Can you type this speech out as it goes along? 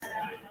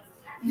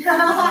And I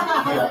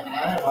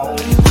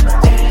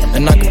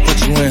can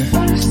put you in.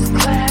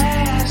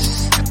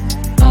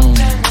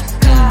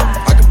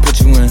 I can put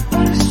you in.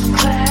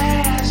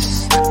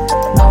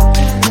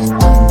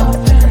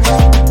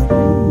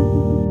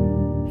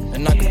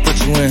 And I can put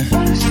you in. I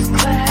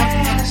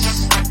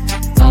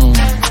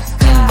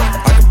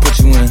can put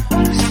you in.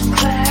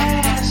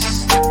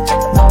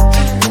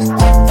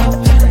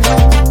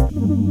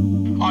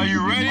 Are you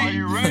ready? Are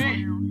you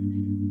ready?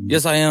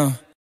 Yes, I am.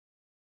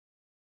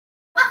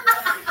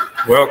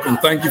 Welcome.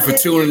 Thank you for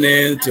tuning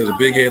in to the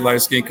Big Head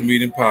Light Skin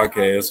Comedian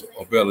Podcast,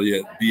 or better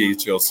yet,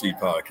 BHLC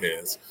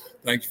Podcast.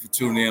 Thank you for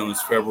tuning in on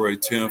this February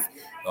 10th,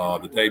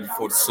 the day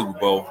before the Super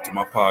Bowl, to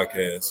my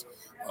podcast.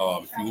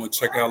 If you want to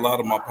check out a lot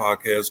of my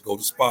podcasts, go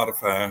to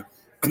Spotify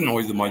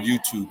or either my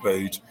YouTube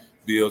page,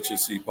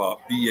 BHLC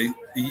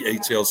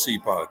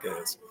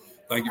Podcast.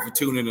 Thank you for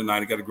tuning in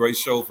tonight. I got a great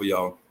show for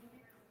y'all.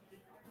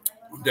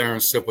 I'm down here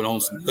sipping on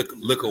some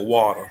liquor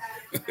water.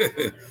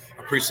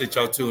 I appreciate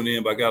y'all tuning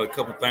in, but I got a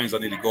couple things I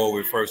need to go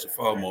over first and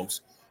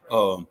foremost.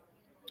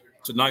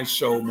 Tonight's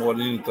show, more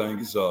than anything,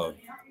 is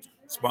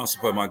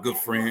sponsored by my good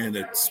friend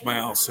at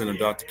Smile Center,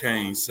 Dr.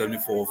 Kane,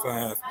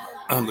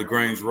 7405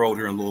 LaGrange Road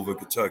here in Louisville,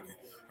 Kentucky.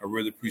 I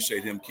really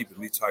appreciate him keeping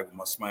me tight with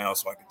my smile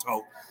so I can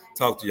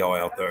talk to y'all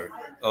out there.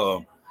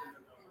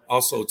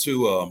 Also,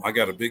 too, I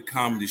got a big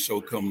comedy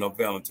show coming up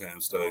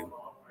Valentine's Day.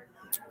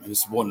 And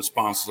it's one of the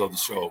sponsors of the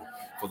show,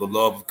 For the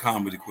Love of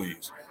Comedy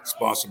Queens,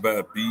 sponsored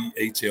by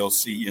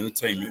BHLC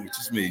Entertainment, which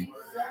is me.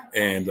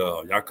 And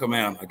y'all come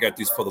out. I got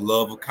these For the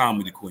Love of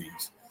Comedy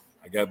Queens.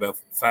 I got about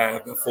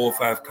 4 or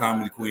 5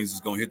 comedy queens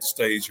that's going to hit the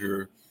stage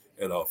here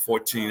at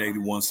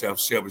 1481 South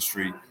Shelby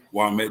Street,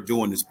 where I'm at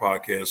doing this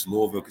podcast,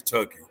 Louisville,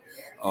 Kentucky,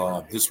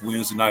 this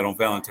Wednesday night on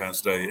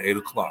Valentine's Day at 8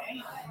 o'clock.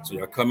 So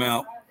y'all come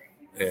out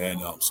and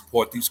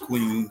support these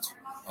queens.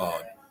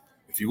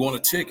 If you want a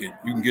ticket,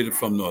 you can get it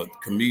from the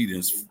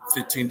comedians,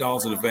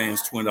 $15 in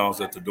advance,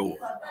 $20 at the door.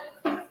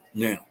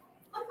 Now,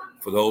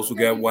 for those who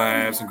got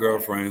wives and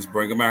girlfriends,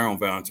 bring them out on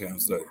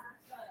Valentine's Day.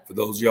 For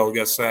those of y'all who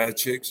got side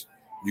chicks,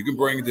 you can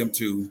bring them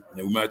too.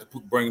 And we might have to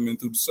bring them in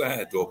through the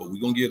side door, but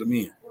we're going to get them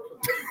in.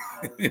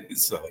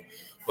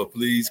 But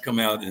please come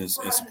out and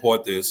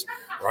support this.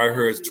 Right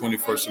here at the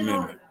 21st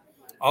Amendment.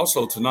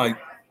 Also tonight,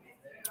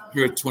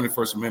 here at the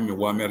 21st Amendment,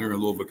 where I'm at here in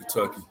Louisville,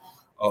 Kentucky,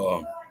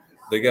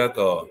 they got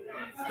the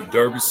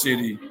Derby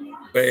City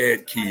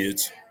Bad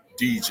Kids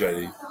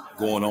DJ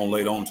going on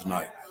later on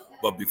tonight.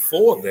 But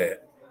before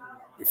that,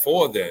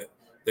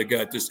 they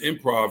got this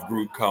improv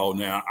group called,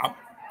 now,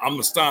 I'm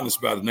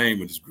astonished by the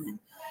name of this group.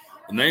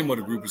 The name of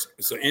the group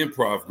it's an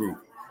improv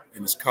group,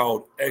 and it's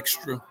called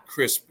Extra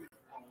Crispy.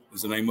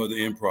 Is the name of the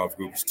improv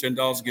group. It's $10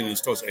 again, and it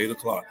starts at 8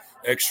 o'clock.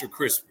 Extra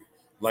crispy,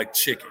 like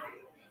chicken.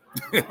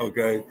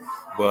 Okay?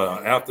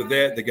 But after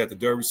that, they got the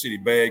Derby City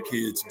Bad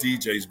Kids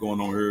DJs going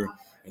on here,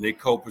 and they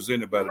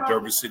co-presented by the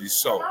Derby City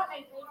Soul.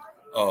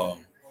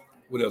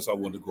 What else I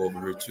want to go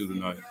over here too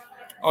tonight?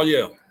 Oh,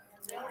 yeah.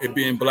 It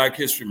being Black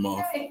History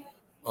Month.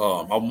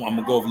 I'm going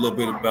to go over a little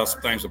bit about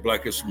some things of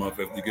Black History Month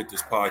after we get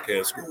this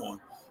podcast going.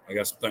 I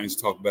got some things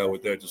to talk about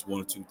with that, just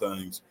 1 or 2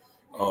 things.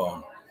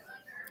 I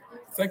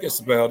think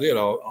that's about it.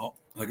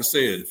 Like I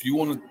said, if you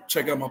want to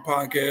check out my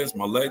podcast,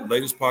 my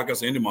latest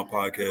podcast, any of my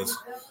podcasts,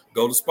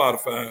 go to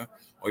Spotify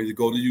or either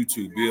go to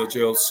YouTube,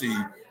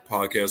 BHLC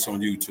Podcast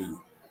on YouTube.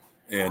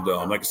 And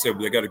like I said,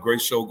 they got a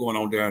great show going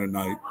on down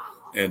tonight.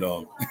 And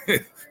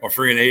my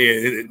friend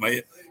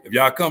Ed, if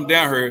y'all come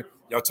down here,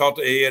 y'all talk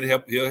to Ed,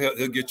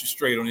 he'll get you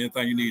straight on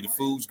anything you need. The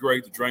food's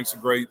great, the drinks are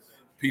great,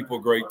 people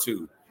are great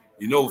too.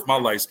 You know, if my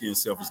light-skinned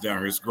self is down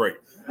here, it's great.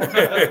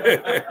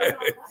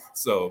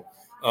 So,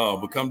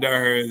 but come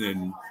down here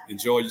and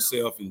enjoy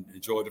yourself and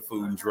enjoy the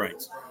food and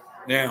drinks.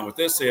 Now, with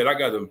that said, I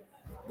got to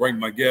bring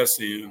my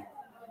guest in.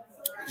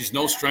 She's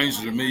no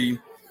stranger to me,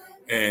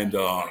 and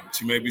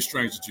she may be a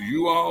stranger to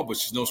you all, but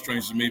she's no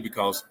stranger to me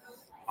because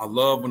I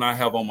love when I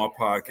have on my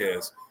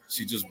podcast.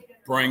 She just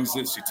brings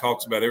it. She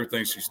talks about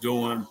everything she's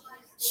doing.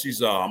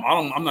 She's I'm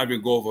not even gonna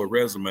go over her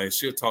resume.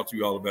 She'll talk to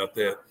you all about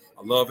that.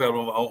 I love having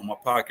her on my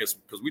podcast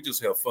because we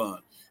just have fun.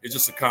 It's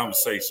just a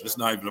conversation. It's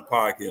not even a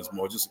podcast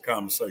more. It's just a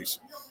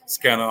conversation. It's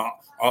kind of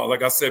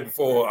like I said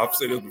before. I've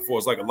said this before.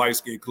 It's like a light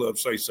skin club.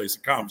 It's a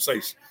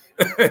conversation.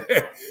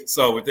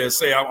 So with that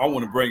said, I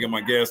want to bring in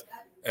my guest,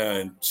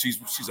 and she's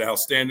an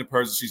outstanding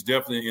person. She's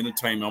definitely in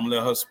entertainment. I'm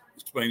gonna let her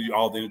explain to you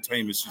all the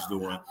entertainment she's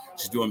doing.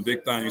 She's doing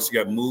big things. She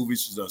got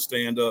movies. She's done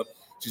stand up.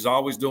 She's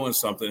always doing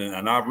something,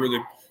 and I'm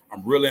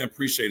really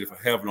appreciative for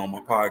having her on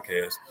my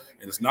podcast.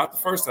 And it's not the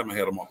first time I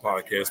had her on my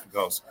podcast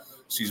because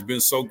she's been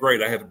so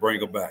great. I had to bring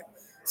her back.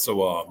 So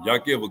y'all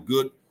give a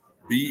good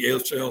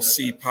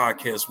BHLC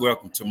podcast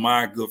welcome to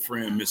my good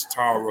friend, Miss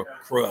Tara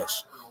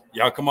Crush.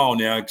 Y'all come on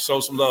now, show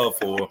some love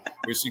for her.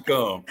 Here she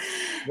come.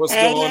 What's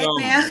going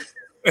on? Yes.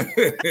 Throw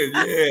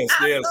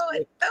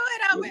it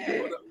on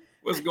there.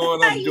 What's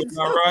going on? You doing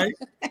all right?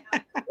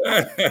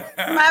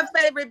 My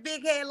favorite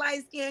big head,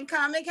 light skinned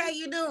comic. How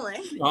you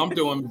doing? I'm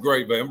doing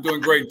great, man. I'm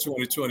doing great in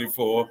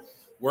 2024.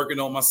 Working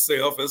on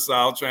myself. That's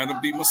all. Trying to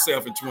beat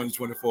myself in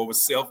 2024 with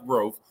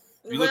self-growth.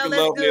 You Well, looking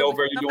that's lovely good. But over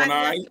there. You doing nobody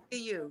all else right? can be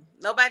you.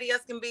 Nobody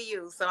else can be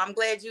you. So I'm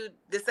glad you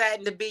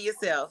deciding to be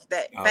yourself.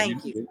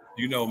 Thank you.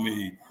 You know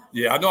me.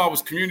 Yeah, I know I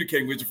was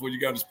communicating with you before you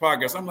got this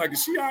podcast. I'm like,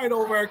 is she all right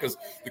over there? Because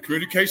the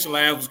communication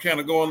line was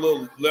kind of going a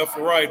little left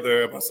or right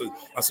there. But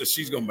I said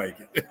she's gonna make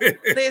it.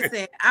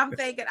 Listen, I'm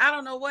thinking, I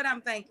don't know what I'm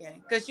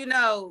thinking. Because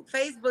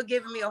Facebook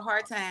giving me a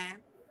hard time.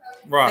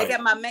 They Right.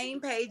 got my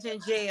main page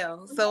in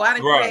jail. So I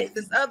done Right. created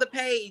this other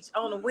page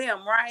on a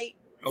whim, right?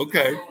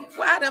 Okay.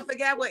 Well, I done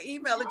forgot what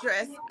email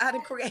address I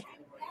done created.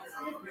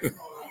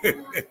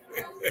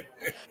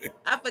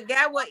 I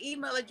forgot what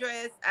email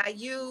address I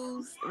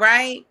used,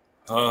 right?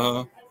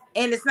 Uh-huh.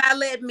 And it's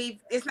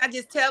not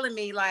just telling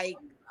me like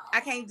I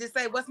can't just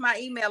say what's my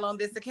email on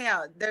this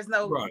account. There's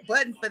no Right.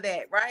 button for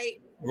that,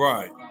 right?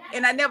 Right.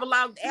 And I never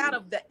logged out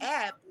of the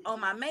app on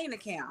my main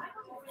account.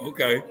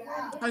 Okay.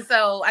 And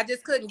so I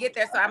just couldn't get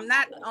there. So I'm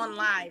not on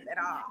live at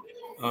all.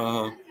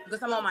 Uh-huh.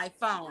 Because I'm on my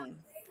phone.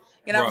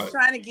 And I was Right.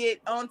 trying to get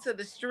onto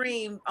the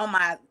stream on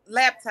my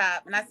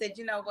laptop. And I said,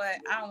 you know what?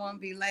 I don't want to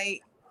be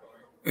late.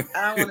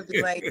 I don't want to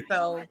be late.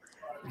 So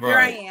here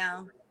I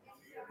am.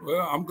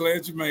 Well, I'm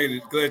glad you made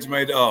it.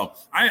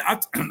 I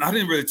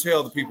didn't really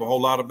tell the people a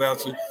whole lot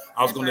about you.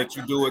 I was going to let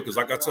you do it because,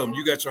 like I told them,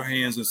 you got your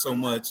hands in so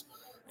much.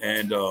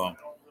 And,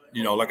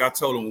 like I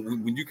told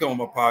them, when you come on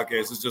my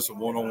podcast, it's just a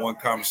one-on-one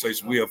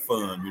conversation. We have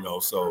fun,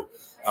 So,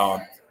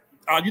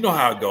 you know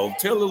how it goes.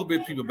 Tell a little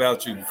bit people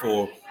about you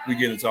before we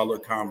get into our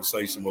little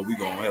conversation where we're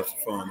going to have some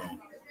fun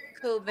on.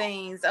 Cool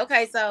beans.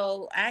 Okay,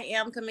 so I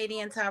am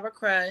comedian Tara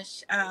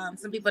Crush.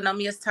 Some people know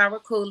me as Tara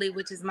Cooley,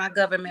 which is my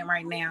government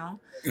right now.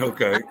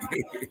 Okay.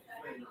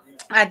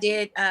 I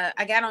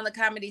got on the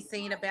comedy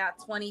scene about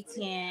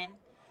 2010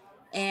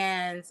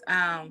 and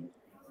kind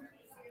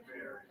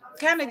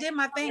of did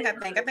my thing, I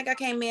think I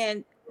came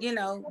in,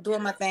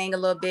 doing my thing a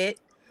little bit.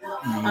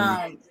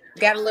 Mm-hmm.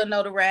 Got a little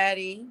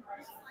notoriety.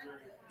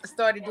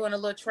 Started doing a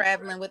little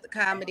traveling with the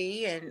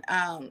comedy and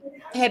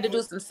had to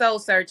do some soul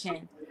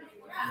searching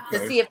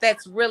to see if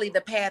that's really the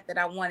path that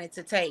I wanted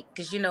to take.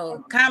 Because,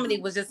 comedy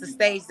was just a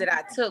stage that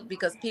I took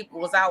because people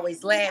was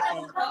always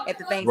laughing at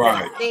the things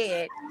that I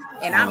said.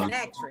 And I'm an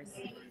actress.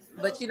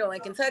 But, in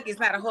Kentucky, it's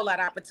not a whole lot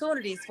of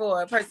opportunities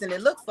for a person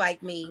that looks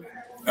like me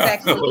to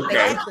actually get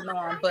their acting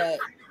on. But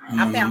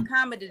I found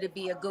comedy to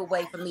be a good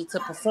way for me to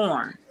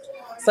perform.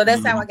 So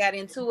that's how I got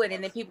into it.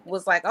 And then people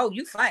was like, oh,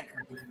 you funny.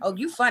 Oh,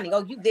 you funny.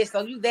 Oh, you this.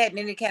 Oh, you that. And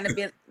then it kind of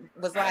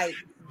was like,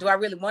 do I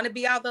really want to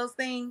be all those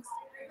things?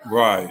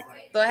 Right.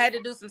 So I had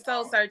to do some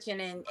soul searching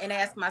and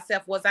ask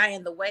myself, was I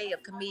in the way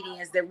of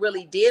comedians that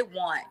really did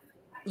want,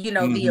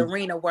 the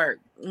arena work,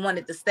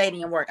 wanted the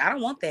stadium work? I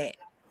don't want that.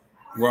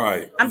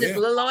 Right. I'm just a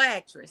little old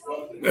actress.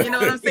 You know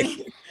what I'm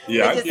saying?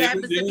 Yeah. It just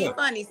happens to be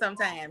funny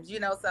sometimes,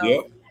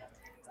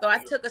 So I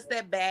took a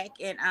step back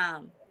and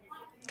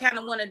kind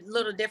of went a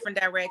little different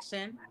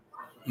direction.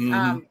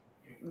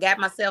 Got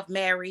myself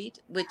married,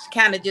 which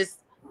kind of just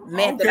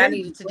meant that I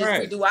needed to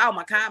just redo all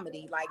my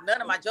comedy. Like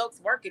none of my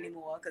jokes work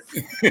anymore.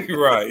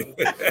 Right.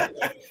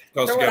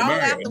 Because you got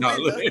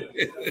married.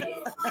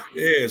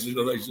 Yes,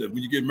 when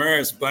you get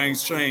married, some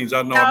things change.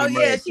 I know. Oh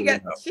yeah, she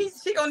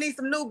gonna need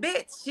some new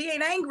bits. She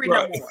ain't angry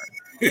no more.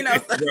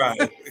 So.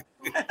 Right.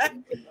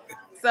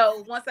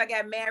 So once I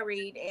got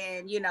married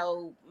and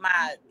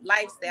my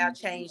lifestyle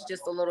changed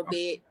just a little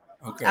bit,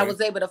 I was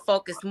able to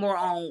focus more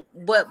on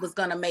what was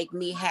gonna make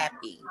me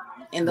happy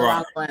in the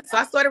long run. So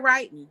I started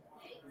writing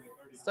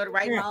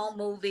my own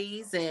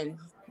movies, and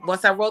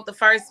once I wrote the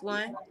first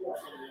one,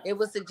 it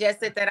was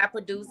suggested that I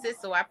produce it,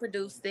 so I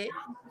produced it.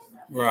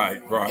 Right.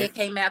 It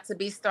came out to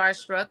be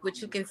Starstruck, which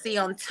you can see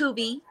on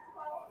Tubi.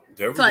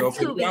 There we go.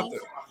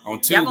 On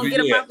Tubi. Y'all gonna get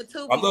them off of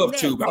Tubi. I love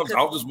Tubi.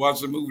 I was just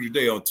watching the movie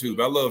today on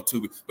Tubi. I love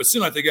Tubi, but it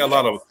seems like they got a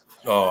lot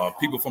of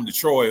people from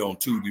Detroit on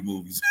Tubi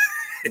movies.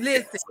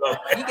 Listen,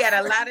 you got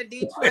a lot of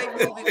Detroit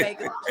movie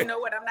makers. You know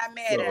what? I'm not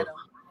mad at them.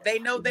 They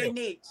know their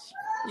niche.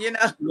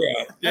 Yeah.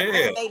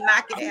 They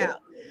knock it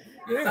out.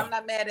 Yeah. So I'm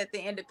not mad at the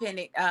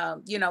independent,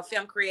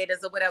 film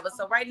creators or whatever.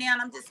 So right now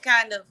I'm just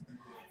kind of,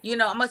 I'm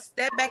gonna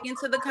step back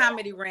into the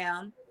comedy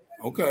realm.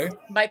 Okay.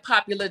 By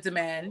popular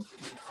demand.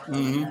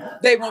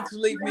 They want to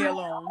leave me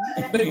alone.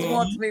 They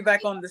want me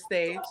back on the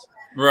stage.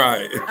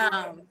 Right.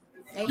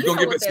 You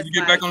gonna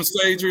get back on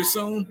stage here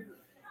soon?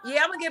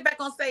 Yeah, I'm gonna get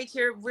back on stage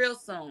here real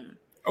soon.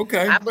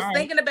 Okay. I was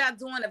thinking about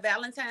doing a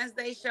Valentine's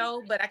Day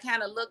show, but I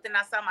kind of looked and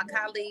I saw my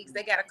colleagues.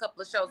 They got a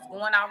couple of shows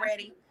going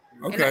already.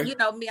 Okay.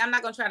 And me, I'm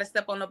not gonna try to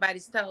step on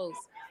nobody's toes.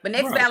 But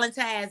next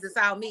Valentine's, it's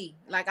all me.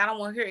 Like I don't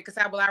want to hear it because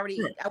I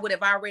would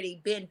have already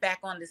been back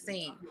on the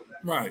scene.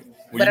 Right.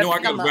 Well,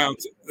 I got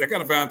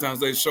a Valentine's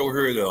Day show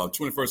here at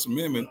 21st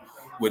Amendment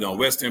with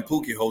West End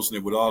Pookie hosting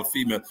it with all the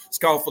female. It's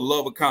called For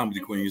Love of Comedy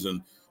Queens,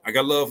 and I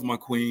got love for my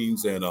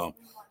queens, and I'm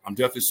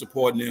definitely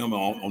supporting them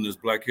on this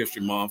Black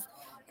History Month.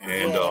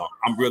 And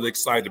I'm really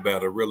excited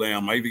about it. I really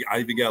am. I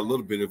even got a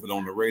little bit of it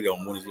on the radio,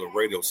 on one of these little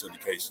radio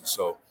syndications.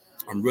 So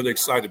I'm really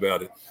excited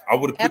about it. I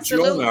would have put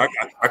you on there.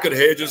 I could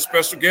have had you as a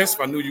special guest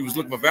if I knew you was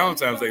looking for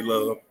Valentine's Day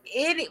love.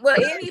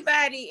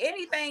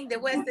 Anything that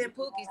West End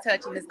Pookie's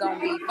touching is gonna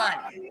be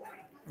funny.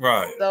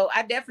 Right. So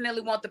I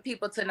definitely want the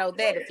people to know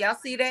that if y'all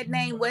see that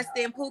name, West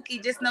End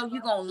Pookie, just know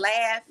you're gonna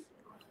laugh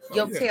Oh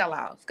your yeah. tail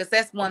off because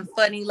that's one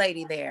funny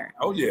lady there.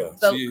 Oh yeah. She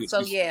So is. so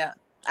yeah,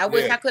 I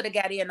wish Yeah. I could have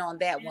got in on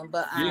that one,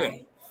 but Yeah.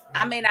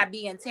 I may not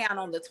be in town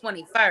on the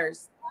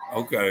 21st.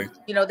 Okay.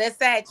 You know, that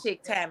side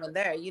chick time in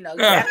there. You know,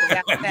 you after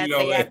You Valentine's know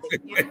Day that. after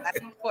after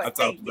the I talked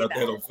 14th. You about that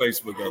know, on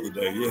Facebook the other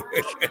day.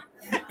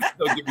 Yeah.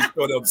 Don't get me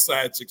started on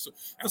side chicks.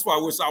 That's why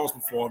I wish I was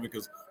performing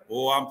because,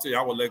 I'm telling you,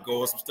 I would let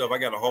go of some stuff. I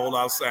got a whole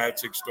lot of side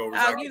chick stories.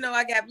 oh, you know,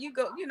 I got you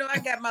go. You know, I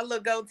got my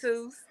little go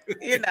tos.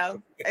 You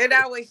know, it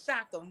always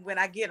shock them when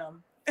I get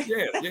them.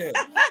 Yeah, yeah.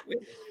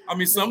 I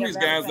mean, But some of yeah, these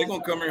guys, they're Valentine's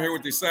going to come in here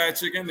with their side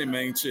chick and their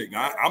main chick.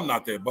 I'm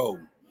not that bold.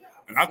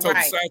 And I told the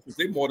right. side chicks,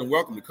 they're more than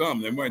welcome to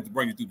come. They're willing to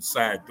bring you through the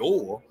side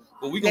door,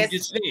 but we're going to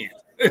get That's you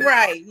in.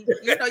 right.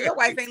 You know, your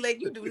wife ain't letting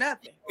you do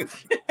nothing. Yeah,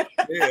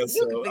 You can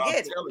so I'm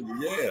forget it. telling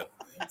you, yeah.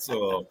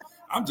 So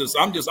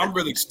I'm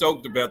really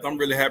stoked about it. I'm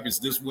really happy it's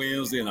this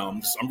Wednesday, and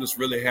I'm just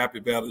really happy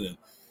about it.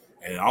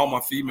 And all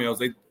my females,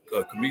 they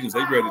comedians, they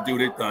ready to do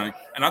their thing.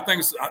 And I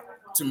think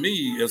to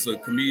me as a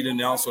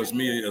comedian, also as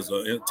me as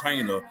an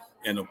entertainer,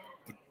 and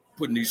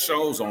putting these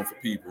shows on for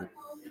people,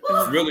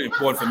 it's really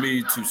important for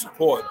me to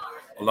support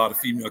a lot of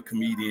female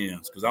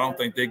comedians because I don't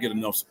think they get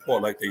enough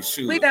support like they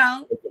should. We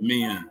don't. With the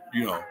men,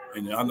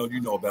 and I know you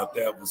know about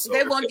that one. So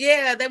They want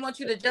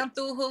you to jump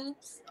through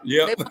hoops.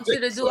 yeah, They want you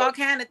to do so, all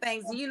kind of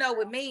things. And you know,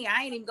 with me,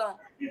 I ain't even going,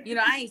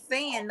 I ain't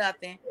saying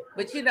nothing.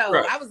 But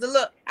right,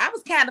 I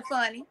was kind of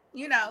funny, right.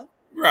 you know,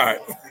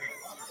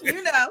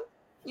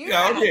 Yeah,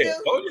 how oh I yeah,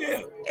 do. oh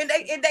yeah. And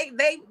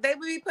they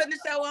be putting the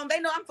show on. They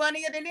know I'm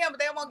funnier than them, but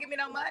they won't give me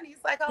no money.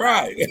 It's like, hold on.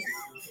 Right.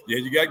 Yeah,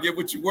 you gotta get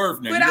what you're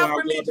worth now. But You know how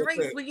offer me well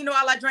drinks, that. but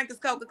all I drink is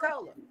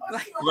Coca-Cola.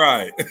 Like,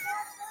 Right.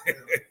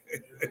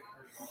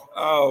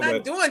 Oh I'm man.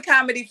 not doing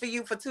comedy for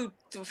you for two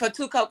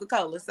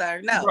Coca-Cola,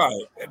 sir. No.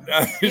 Right.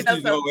 You know,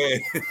 You so know, man.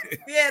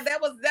 yeah, that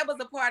was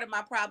a part of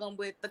my problem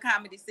with the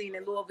comedy scene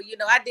in Louisville.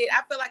 I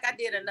feel like I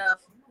did enough.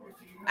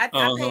 I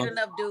paid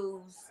enough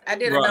dues. I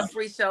did Right. enough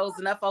free shows,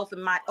 enough open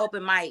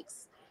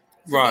mics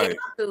to Right.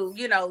 be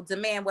able to,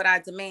 demand what I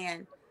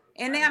demand.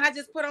 And then I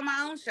just put on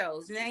my own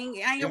shows. And I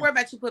ain't gonna worry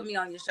about you putting me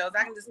on your shows.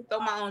 I can just throw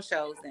my own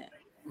shows in.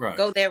 Right.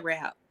 Go that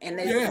route. And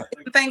there's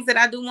different things that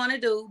I do want to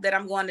do that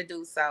I'm going to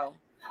do. So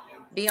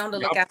be on the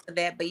lookout for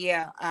that. But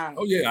yeah.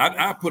 Oh yeah,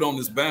 I put on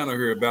this banner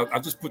here I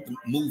just put the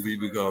movie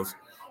because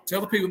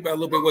tell the people about a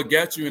little bit what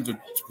got you into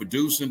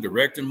producing,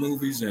 directing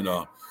movies, and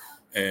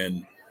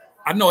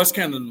I know it's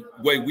kind of the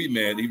way we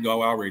met, even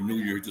though I already knew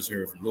you were just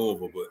here from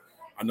Louisville, but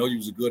I know you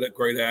was a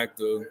great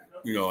actor,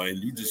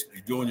 and you're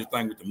doing your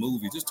thing with the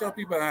movie. Just tell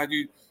people how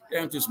you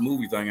got into this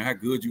movie thing and how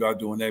good you are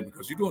doing that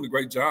because you're doing a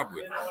great job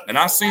with it. And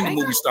I've seen the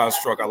movie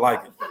Starstruck. I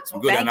like it. It's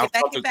good. And I've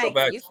talked to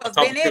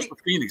Christopher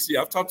Phoenix.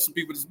 Yeah, I've talked to some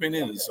people that's been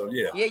in it. So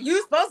yeah. Yeah,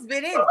 you supposed to be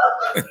in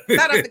it.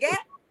 Thought I forgot.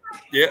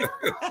 Yeah.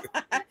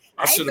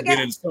 I should have been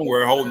in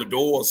somewhere holding the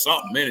door or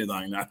something,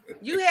 anything.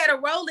 You had a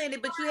role in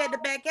it, but you had to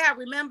back out,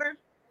 remember?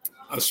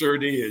 I sure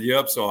did.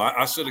 Yep. So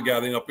I should have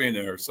got up in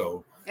there.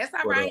 So that's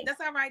all right.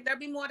 That's all right. There'll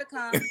be more to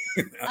come.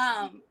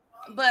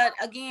 But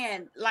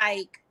again,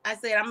 like I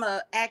said, I'm an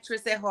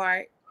actress at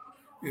heart.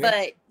 Yeah.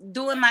 But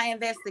doing my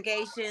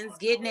investigations,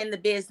 getting in the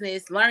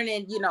business,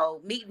 learning,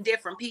 meeting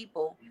different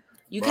people,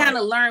 you kind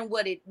of learn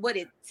what it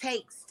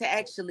takes to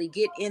actually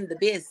get in the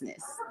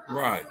business.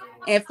 Right.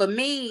 And for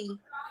me,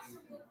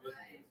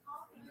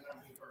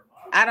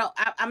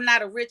 I'm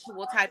not a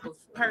ritual type of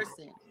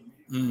person.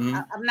 Mm-hmm.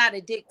 I'm not a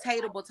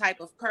dictatable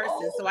type of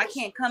person, so I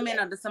can't come in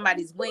under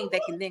somebody's wing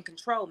that can then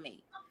control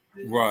me.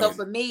 Right. So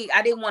for me,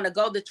 I didn't want to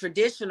go the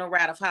traditional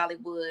route of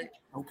Hollywood.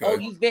 Okay. Oh,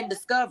 you've been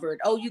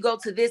discovered. Oh, you go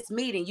to this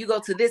meeting. You go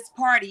to this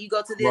party. You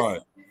go to this.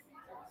 Right.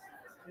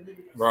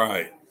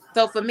 Right.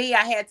 So for me,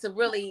 I had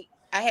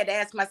to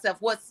ask myself,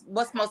 what's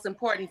most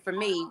important for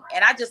me?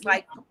 And I just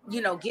like,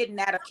 getting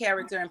out of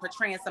character and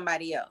portraying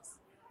somebody else.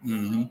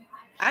 Mm-hmm.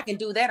 I can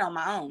do that on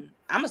my own.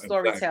 I'm a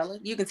storyteller.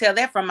 You can tell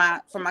that from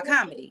my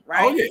comedy,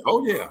 right?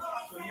 Oh yeah.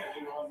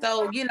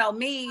 So,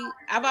 me,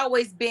 I've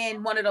always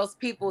been one of those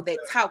people that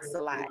talks a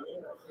lot.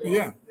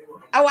 Yeah.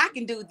 Oh, I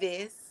can do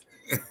this.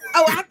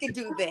 Oh, I can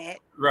do that.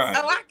 Right.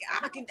 Oh,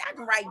 I can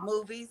write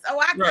movies.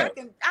 Oh, I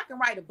can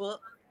write a book.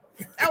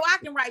 Oh, I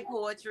can write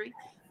poetry.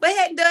 But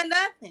hadn't done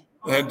nothing.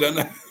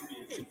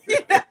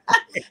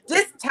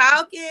 Just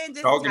talking.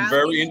 Talking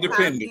very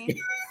independent.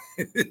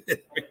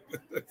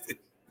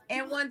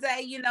 And one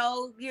day,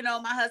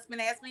 my husband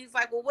asked me, he's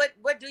like, well,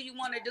 what do you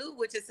want to do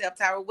with yourself,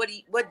 Tyra? What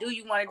do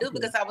you want to do?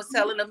 Because I was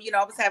telling him,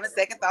 I was having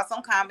second thoughts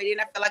on comedy and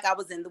I felt like I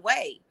was in the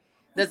way.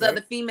 There's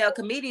other female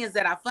comedians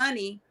that are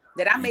funny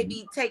that I may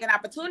be taking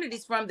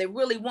opportunities from that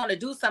really want to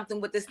do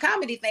something with this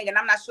comedy thing. And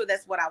I'm not sure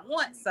that's what I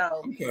want.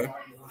 So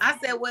I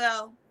said,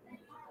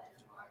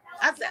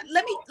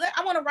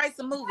 I want to write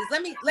some movies.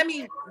 Let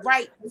me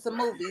write some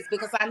movies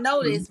because I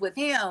noticed with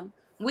him,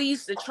 we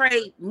used to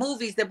trade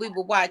movies that we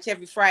would watch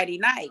every Friday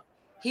night.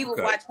 He would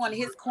watch one of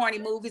his corny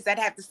movies. I'd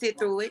have to sit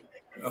through it.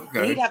 Okay.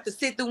 And he'd have to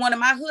sit through one of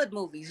my hood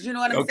movies. You know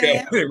what I'm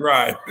saying?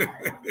 Right.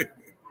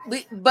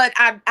 But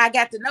I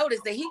got to notice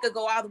that he could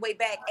go all the way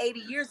back 80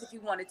 years if he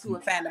wanted to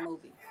and find a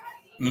movie.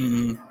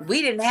 Mm-hmm.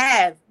 We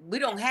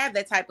don't have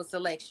that type of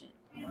selection.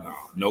 No,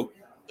 nope.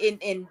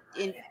 In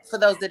for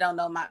those that don't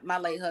know, my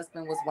late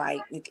husband was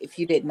white. If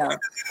you didn't know,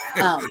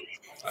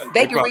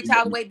 they can reach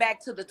all the way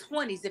back to the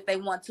 20s if they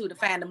want to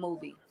find a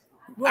movie.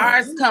 Right.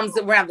 Ours comes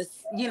around the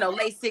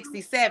late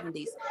 60s,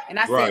 70s, and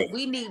I said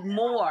we need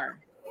more.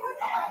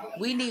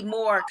 We need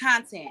more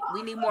content.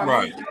 We need more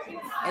movies.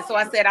 And so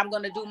I said I'm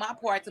going to do my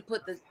part to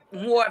put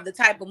more of the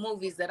type of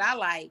movies that I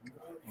like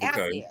out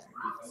there.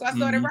 So I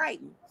started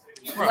writing.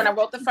 Right. When I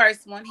wrote the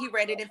first one, he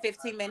read it in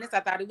 15 minutes. I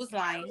thought he was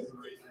lying.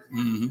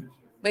 Mm-hmm.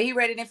 But he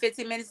read it in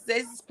 15 minutes and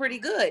said, this is pretty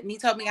good. And he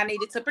told me I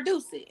needed to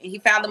produce it. And he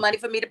found the money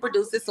for me to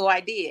produce it, so I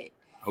did.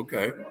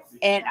 Okay.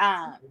 And,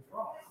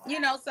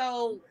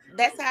 so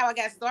that's how I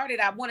got started.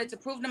 I wanted to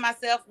prove to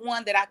myself,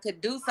 one, that I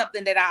could do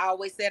something that I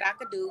always said I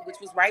could do, which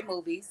was write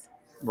movies.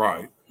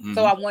 Right. Mm-hmm.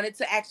 So I wanted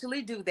to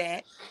actually do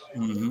that.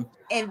 Mm-hmm.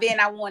 And then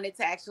I wanted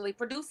to actually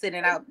produce it.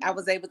 And I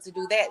was able to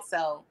do that.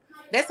 So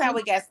that's how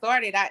we got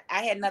started.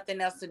 I had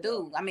nothing else to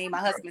do. I mean, my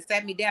husband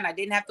sat me down. I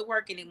didn't have to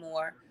work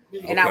anymore.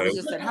 And I was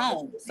just at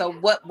home. So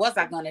what was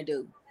I going to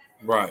do?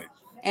 Right.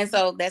 And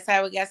so that's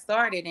how we got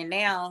started. And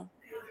now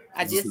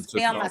I just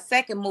filmed my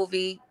second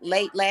movie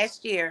late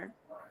last year.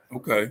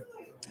 Okay.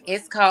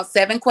 It's called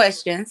 7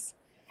 Questions.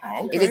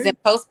 Okay. It is in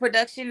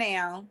post-production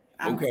now.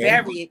 I'm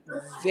very,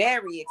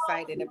 very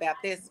excited about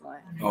this one.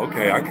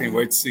 Okay, I can't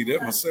wait to see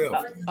that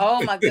myself.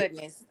 Oh my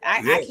goodness.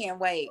 I can't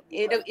wait.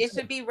 It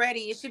should be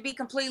ready. It should be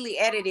completely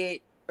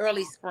edited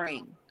early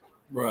spring.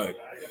 Right.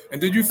 And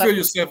did you feel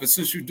yourself,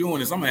 since you're doing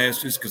this, I'm gonna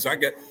ask this because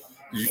did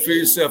you feel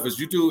yourself as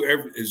you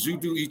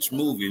do each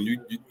movie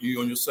and you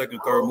on your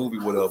second, third movie,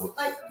 whatever,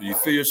 do you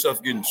feel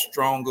yourself getting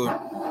stronger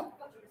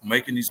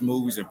making these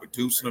movies and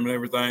producing them and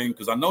everything?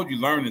 Because I know you're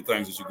learning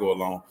things as you go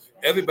along.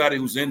 Everybody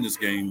who's in this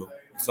game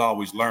is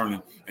always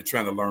learning and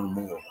trying to learn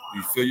more. Do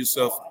you feel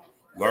yourself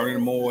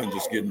learning more and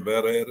just getting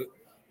better at it?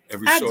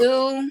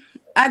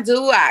 I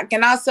do. I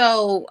can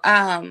also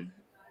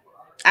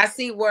I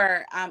see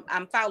where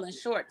I'm falling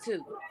short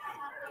too.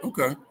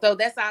 Okay. So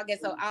that's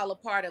all a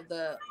part of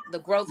the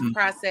growth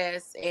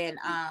process, and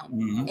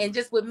and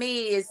just with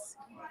me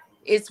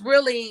it's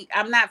really,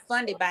 I'm not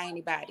funded by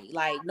anybody.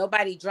 Like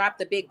nobody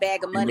dropped a big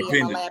bag of money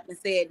in my lap and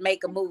said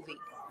make a movie.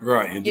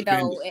 Right. And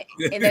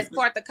that's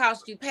part of the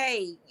cost you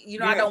pay.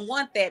 I don't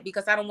want that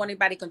because I don't want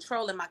anybody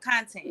controlling my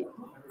content.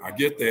 I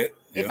get that.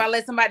 Yeah. If I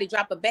let somebody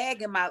drop a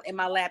bag in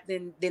my lap,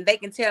 then they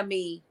can tell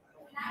me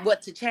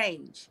what to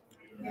change.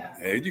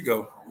 There you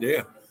go.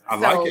 Yeah. I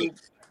like it.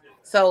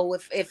 So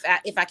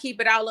if I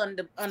keep it all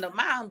under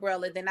my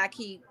umbrella, then I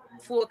keep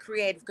full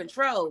creative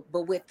control.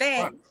 But with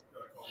that,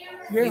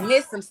 we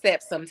miss some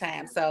steps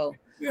sometimes. So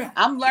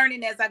I'm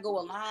learning as I go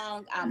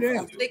along.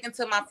 I'm sticking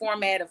to my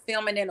format of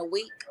filming in a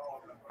week.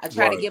 I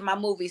try to get my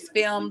movies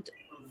filmed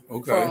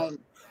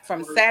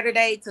from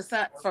Sunday to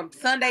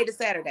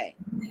Saturday.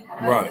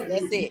 Right.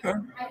 That's it. Okay.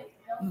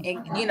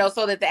 And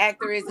so that the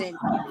actor isn't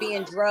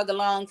being drug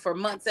along for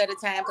months at a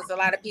time, because a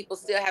lot of people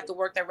still have to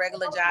work their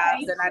regular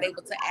jobs. They're not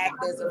able to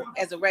act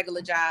as a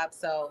regular job.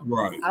 So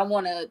I don't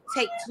want to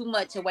take too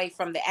much away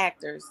from the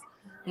actors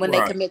when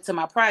they commit to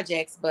my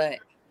projects. But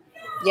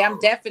yeah, I'm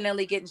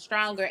definitely getting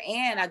stronger,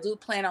 and I do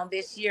plan on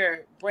this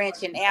year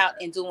branching out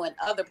and doing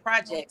other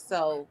projects.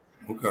 So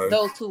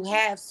those who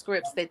have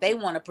scripts that they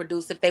want to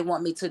produce, if they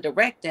want me to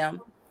direct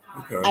them,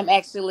 I'm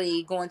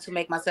actually going to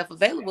make myself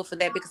available for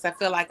that, because I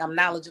feel like I'm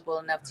knowledgeable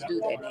enough to do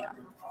that now.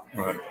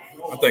 Right.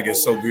 I think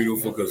it's so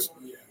beautiful, because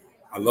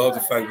I love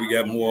the fact we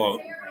got more,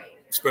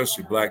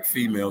 especially Black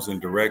females, in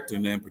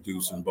directing and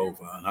producing both.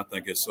 And I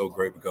think it's so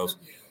great, because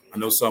I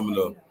know some of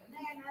the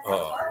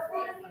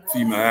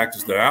female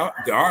actors that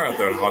are out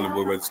there in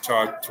Hollywood, whether it's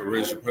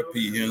Teresa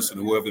P. Henson,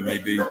 whoever it may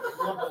be,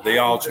 they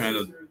all trying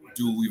to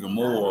do even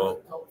more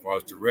as far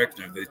as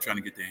directing. They're trying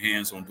to get their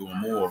hands on doing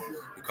more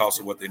because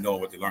of what they know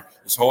and what they learn.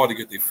 It's hard to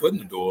get their foot in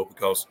the door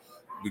because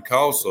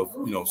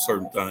of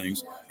certain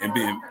things, and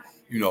being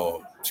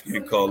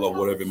skin color or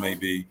whatever it may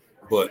be.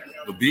 But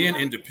being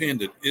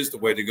independent is the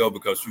way to go,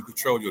 because you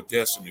control your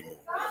destiny more.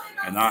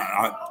 And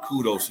I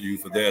kudos to you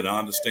for that. I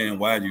understand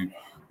why you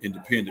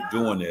independent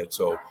doing that.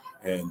 So,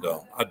 and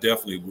I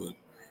definitely would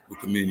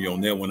commend you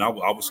on that one. I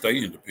would stay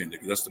independent,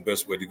 because that's the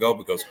best way to go,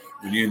 because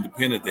when you're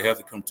independent, they have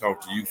to come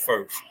talk to you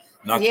first,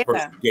 not the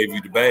person who gave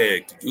you the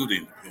bag to do the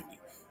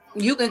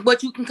independent.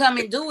 What you can come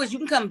and do is you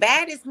can come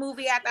buy this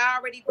movie after I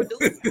already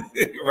produced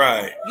it.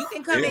 Right. You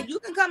can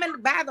come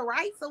and buy the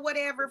rights or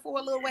whatever for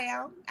a little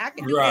while. I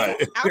can do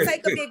that. I'll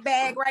take a big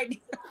bag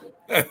right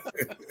now.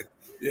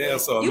 Yeah,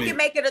 so you can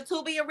make it a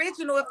Tubi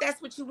original if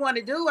that's what you want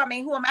to do. I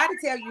mean, who am I to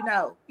tell you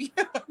no?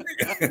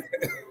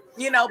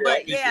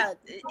 But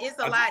it's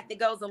a lot that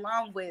goes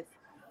along with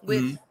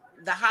the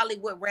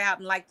Hollywood route,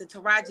 and like the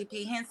Taraji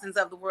P. Hensons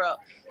of the world.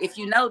 If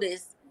you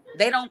notice,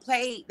 they don't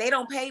pay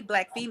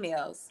Black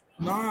females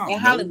in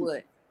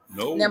Hollywood.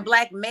 No. Then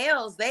Black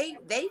males, they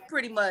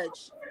pretty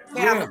much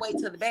found the way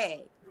to the bag.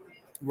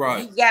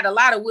 Right. You got a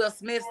lot of Will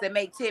Smiths that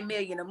make 10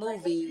 million a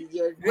movie.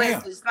 Your Yeah.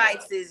 Wesley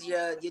Snipeses,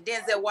 your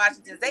Denzel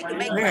Washingtons, they can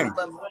make Yeah. money,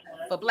 but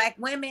for black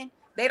women,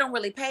 they don't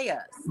really pay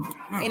us. No.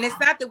 And it's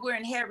not that we're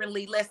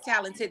inherently less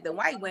talented than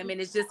white women.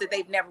 It's just that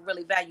they've never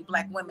really valued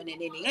black women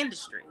in any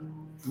industry.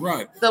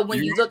 Right. So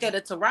when you look at a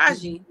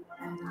Taraji,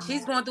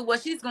 she's going through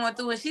what she's going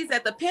through, and she's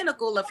at the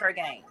pinnacle of her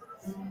game.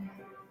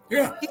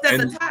 Yeah. She's at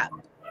the top.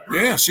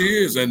 Yeah, she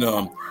is. And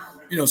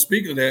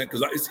speaking of that,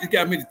 because it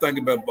got me to think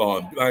about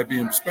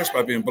especially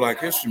by being Black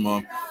History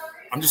Month.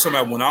 I'm just talking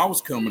about when I was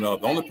coming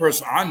up. The only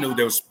person I knew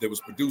that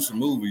was producing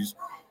movies,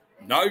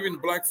 not even the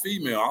black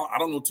female. I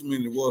don't know too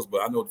many there was,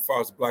 but I know as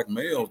far as the black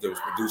males that was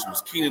producing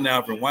was Keenan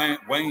Alvin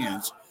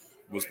Wayans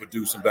was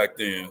producing back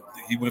then.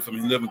 He went from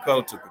 11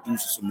 Color to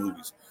producing some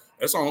movies.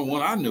 That's the only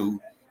one I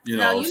knew.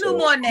 No, you knew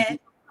more than that.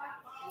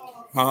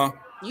 Huh?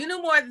 You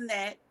knew more than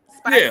that.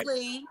 Spike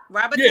Lee,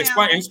 Robert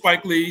Townsend.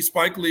 Spike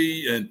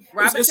Lee, and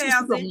Robert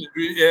Townsend.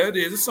 It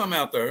is. There's some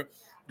out there.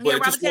 But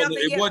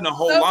it wasn't a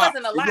whole lot.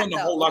 It wasn't a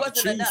whole lot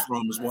to choose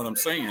from, is what I'm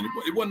saying.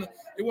 It wasn't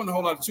a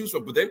whole lot to choose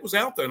from, but they was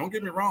out there. Don't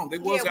get me wrong, they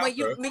was out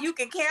there. When you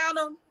can count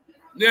them,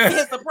 yeah,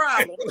 here's the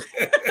problem.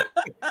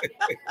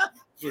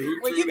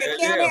 When you can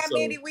count how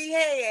many we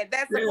had,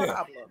 that's the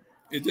problem.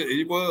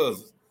 It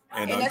was,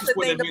 and that's the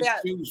thing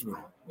about choose from.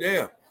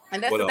 Yeah.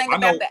 And that's the thing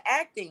about the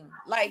acting.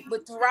 Like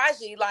with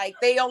Taraji, like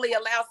they only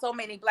allow so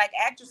many black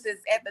actresses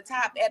at the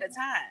top at a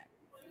time.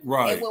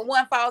 Right. And when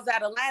one falls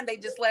out of line, they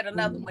just let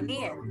another one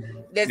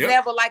in. There's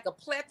never like a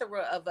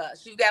plethora of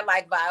us. You've got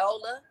like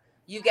Viola,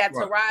 you've got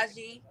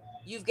Taraji,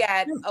 you've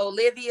got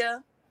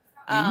Olivia.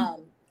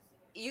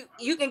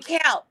 You can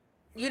count,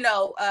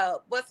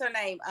 what's her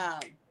name?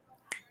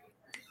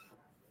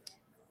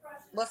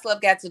 What's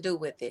love got to do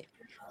with it?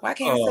 Why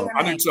can't I say her name?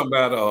 I need something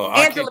about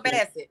Angela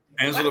Bassett.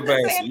 Angela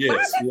Bassett,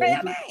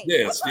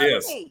 yes.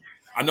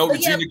 I know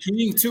Regina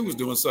King too was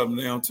doing something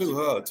now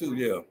too,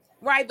 yeah.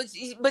 Right,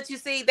 but you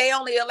see, they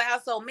only allow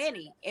so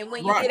many, and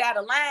when you get out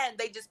of line,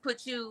 they just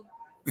put you,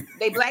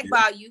 they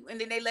blackball you, and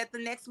then they let the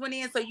next one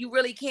in, so you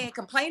really can't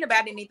complain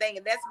about anything,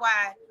 and that's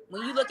why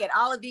when you look at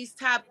all of these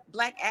top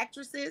black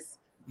actresses,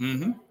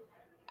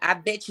 I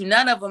bet you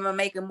none of them are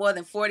making more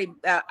than 40,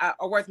 are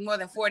worth more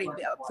than 40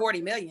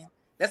 million.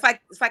 It's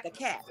like a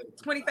cap.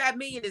 25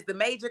 million is the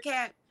major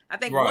cap. I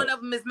think one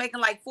of them is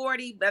making like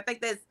 40, but I think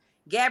that's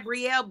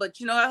Gabrielle, but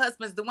her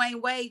husband's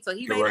Dwayne Wade, so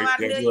he made a lot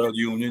of millions.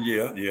 Union,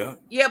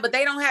 yeah, but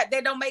they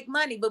don't make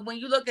money. But when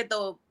you look at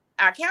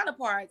our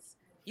counterparts,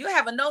 you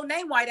have a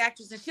no-name white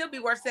actress, and she'll be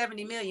worth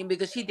 70 million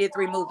because she did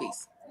 3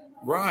 movies.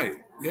 Right.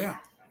 Yeah.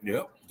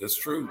 Yep. That's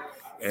true.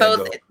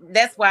 So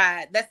that's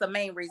the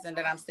main reason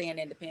that I'm staying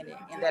independent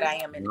and that I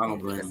am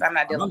independent, because I'm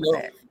not dealing with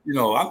that.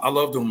 I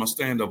love doing my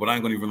stand-up, but I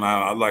ain't gonna even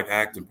lie. I like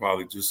acting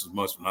probably just as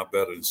much, if not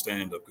better, than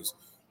stand-up, because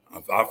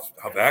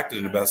I've acted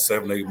in about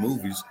 7, 8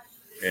 movies.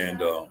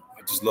 And I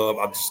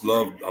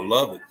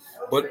love it.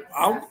 But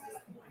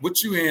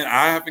what you in,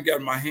 I haven't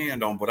gotten my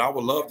hand on, but I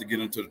would love to get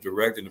into the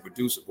directing and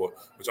producer part,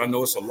 which I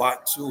know it's a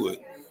lot to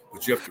it,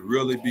 but you have to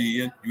really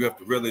you have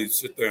to really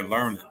sit there and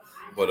learn it.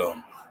 But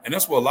and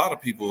that's what a lot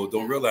of people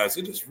don't realize.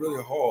 It is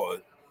really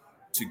hard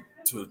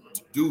to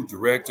do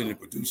directing and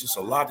produce. It's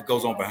a lot that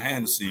goes on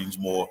behind the scenes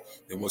more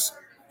than what's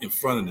in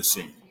front of the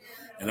scene.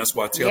 And that's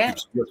why I tell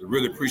people you have to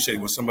really appreciate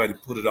when somebody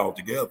put it all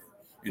together.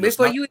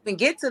 Before you even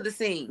get to the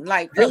scene,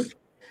 like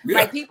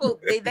people,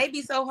 they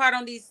be so hard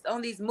on these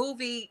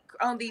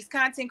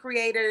content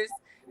creators,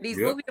 these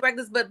movie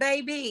directors. But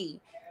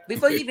baby,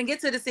 before you even get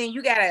to the scene,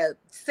 you gotta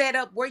set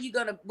up where you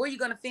gonna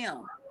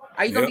film.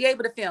 Are you gonna be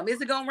able to film? Is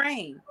it gonna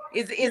rain?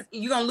 Is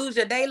you gonna lose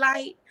your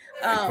daylight?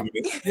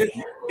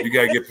 You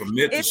gotta get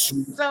permit to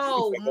shoot. It's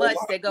so much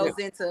that goes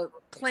into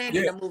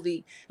planning a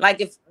movie.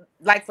 Like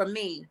for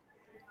me,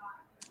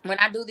 when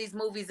I do these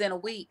movies in a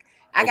week,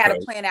 I got to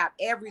plan out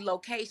every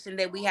location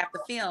that we have to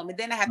film. And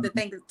then I have to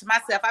think to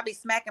myself, I be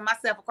smacking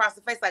myself across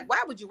the face. Like,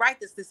 why would you write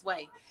this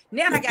way?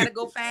 Now I got to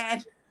go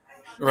find,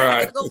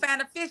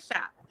 a fish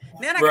shop.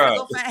 Then I got to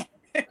go find,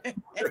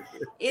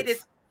 it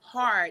is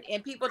hard.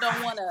 And people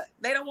don't want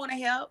to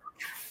help.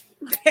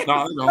 No. They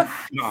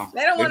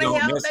don't want to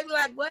help. They be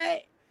like,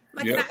 what?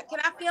 Like, can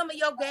I film in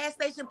your gas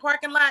station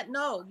parking lot?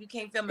 No, you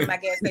can't film in my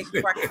gas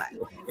station parking lot.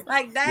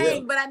 Like,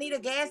 dang, but I need a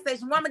gas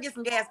station. Where am I get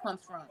some gas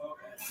pumps from?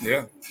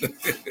 Yeah.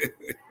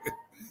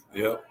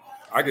 Yeah.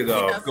 I could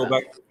go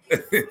back.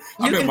 You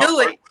can do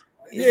it.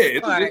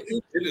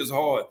 It is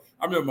hard.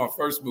 I remember my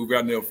first movie.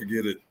 I'll never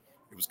forget it.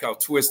 It was called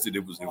Twisted.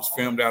 It was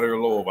filmed out here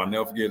in Louisville. I'll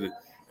never forget it.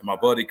 And my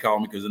buddy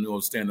called me because I knew I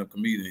was a stand-up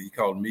comedian. He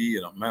called me,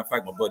 and matter of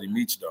fact, my buddy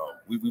Meech Dog.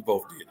 We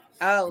both did it.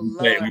 Oh,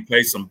 we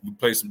played some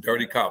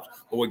dirty cops.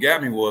 But what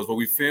got me was when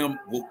we filmed,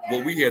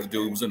 what we had to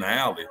do was in the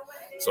alley.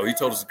 So he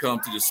told us to come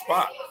to this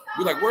spot.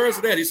 We're like, where is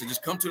it at? He said,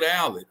 just come to the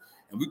alley.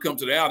 And we come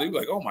to the alley.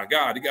 We're like, oh my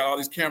God, he got all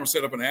these cameras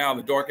set up in the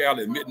alley, dark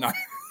alley at midnight.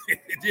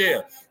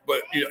 Yeah,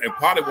 but and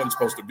probably wasn't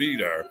supposed to be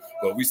there,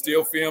 but we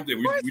still filmed it.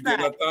 We did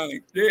our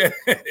thing. Yeah,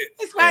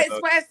 it's why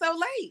it's so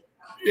late.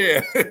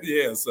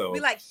 Yeah. So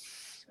we like,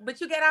 But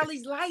you got all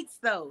these lights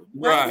though,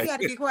 right? Right. You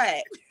got to be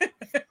quiet.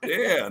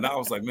 Yeah, and I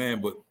was like,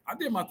 man, but I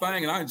did my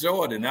thing and I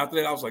enjoyed it. And after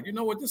that, I was like, you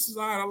know what, this is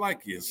all right. I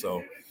like it.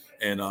 So,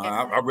 and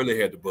I really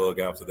had the bug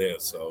after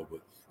that. So, but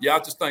yeah, I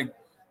think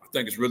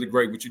it's really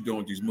great what you're doing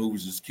with these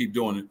movies. Just keep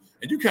doing it.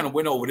 And you kind of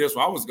went over this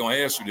one. I was going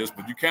to ask you this,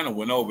 but you kind of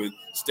went over it,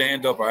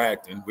 stand up or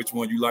acting. Which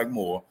one you like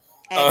more?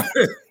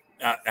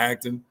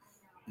 Acting.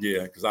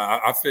 Yeah, because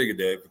I figured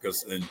that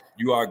because and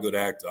you are a good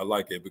actor. I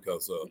like it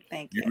because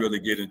you really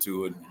get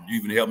into it. You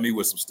even helped me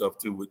with some stuff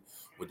too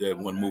with that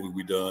one movie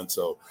we done.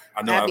 So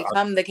I know I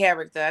become the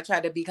character. I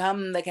try to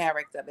become the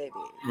character, baby.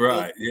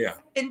 Right. Yeah.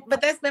 But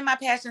that's been my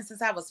passion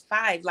since I was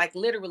 5, like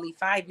literally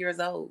 5 years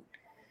old.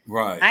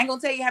 Right. I ain't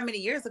gonna tell you how many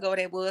years ago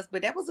that was,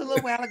 but that was a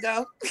little while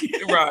ago.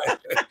 Right.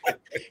 A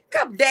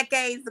couple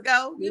decades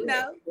ago, you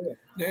know.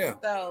 Yeah.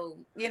 So,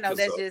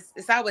 that's just,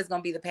 it's always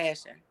gonna be the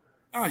passion.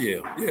 Oh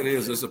yeah, it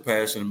is. It's a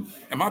passion,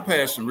 and my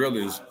passion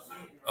really is,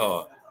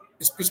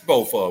 it's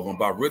both of them.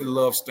 But I really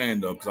love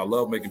stand up because I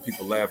love making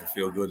people laugh and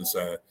feel good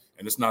inside,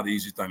 and it's not an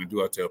easy thing to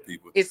do. I tell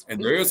people,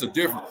 and there is a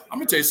difference. I'm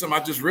gonna tell you something.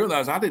 I just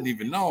realized I didn't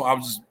even know. I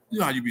was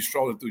just, how you be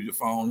strolling through your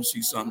phone, you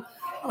see something.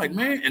 I'm like,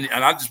 man,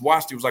 and I just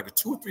watched. It was like a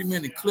 2 or 3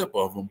 minute clip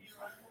of them.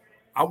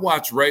 I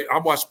watched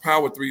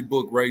Power 3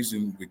 book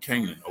Raising with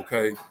Canaan,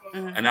 okay,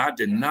 and I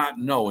did not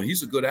know, and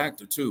he's a good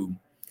actor too.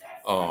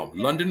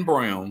 London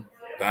Brown,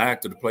 the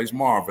actor that plays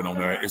Marvin on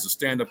there, is a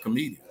stand-up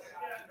comedian.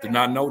 Did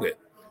not know that.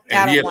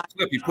 And he had a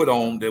clip he put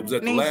on that was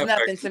at the Laugh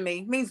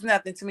Factory. Means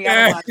nothing to me.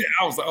 I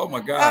was like, oh my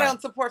God. I don't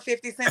support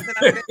 50 Cent.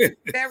 And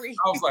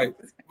I was like,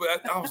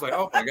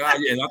 oh my God.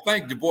 Yeah, and I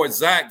think the boy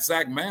Zach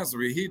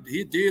Mansory,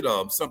 he did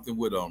something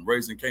with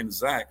Raising Canaan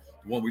Zach,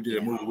 the one we did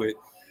a movie with.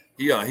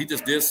 He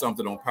just did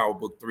something on Power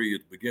Book 3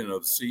 at the beginning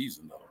of the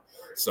season though.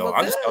 So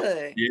I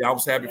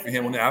was happy for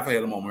him on that. I've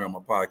had him on here on my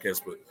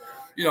podcast, but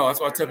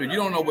that's why I tell people, you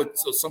don't know what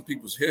some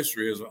people's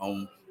history is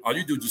on. All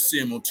you do is just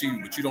see them on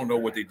TV, but you don't know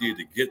what they did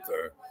to get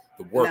there,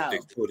 the work they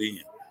put in.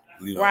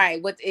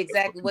 Right, what they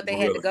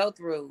had to go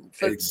through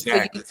for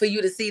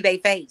you to see their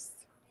face.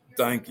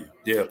 Thank you.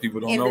 Yeah,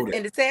 people don't know that.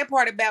 And the sad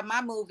part about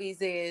my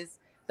movies is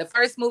the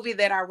first movie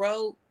that I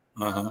wrote,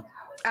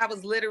 I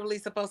was literally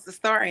supposed to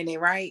star in it,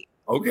 right?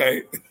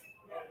 Okay.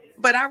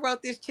 But I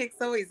wrote this chick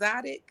so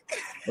exotic.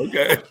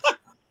 Okay.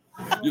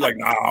 You're like,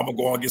 nah, I'm gonna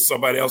go and get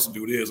somebody else to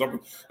do this. I'm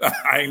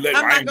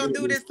not gonna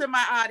do this to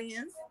my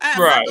audience. I'm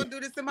not gonna do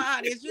this to my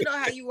audience. You know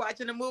how you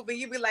watching a movie,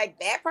 you be like,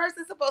 that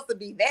person's supposed to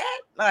be that?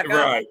 Like,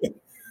 right.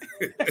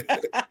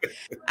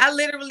 I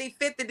literally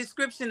fit the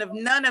description of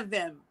none of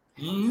them.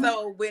 Mm-hmm.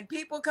 So when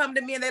people come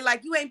to me and they're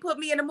like, you ain't put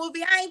me in a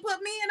movie, I ain't put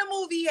me in a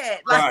movie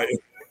yet. Like, right.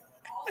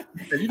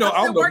 And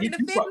I'm still working to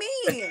fit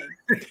me in.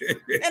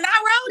 And I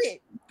wrote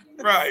it.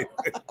 Right.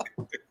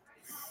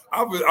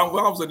 I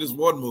was in this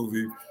one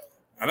movie.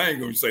 And I ain't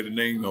going to say the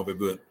name of it,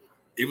 but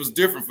it was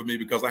different for me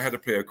because I had to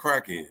play a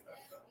crackhead.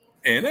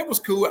 And that was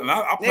cool. And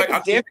I played. It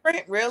was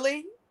different,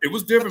 really? It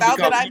was different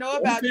because I know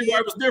about you.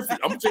 It was different.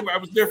 I'm going to tell you why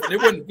it was different.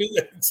 It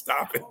wasn't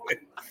stop it.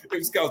 It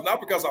was not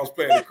because I was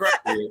playing a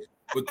crackhead,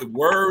 but the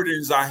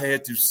wordings I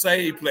had to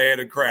say playing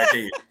a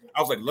crackhead.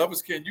 I was like,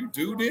 Lovers, can you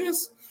do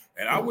this?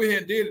 And I went ahead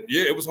and did it.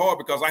 Yeah, it was hard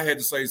because I had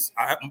to say,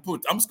 I'm just going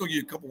to give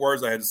you a couple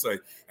words I had to say.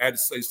 I had to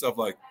say stuff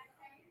like,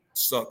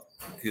 suck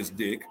his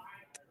dick.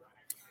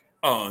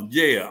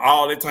 Yeah,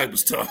 all that type of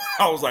stuff.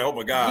 I was like, oh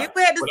my God.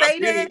 You had to say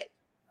that?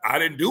 I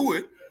didn't do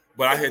it,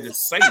 but I had to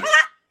say it.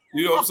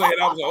 You know what I'm saying?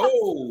 I was like,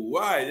 oh,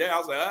 why? Yeah, I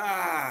was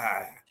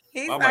like,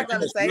 He's I'm not like,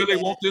 gonna say really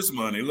that. Want this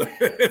money. He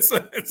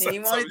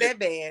wanted that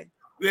bad.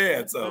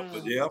 Yeah,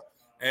 but yeah.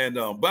 And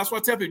but that's why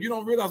I tell people, you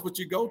don't realize what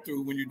you go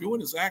through when you're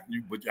doing this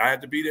acting, but I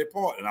had to be that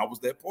part, and I was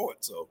that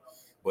part. So,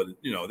 but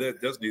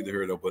that's neither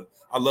here nor there. But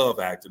I love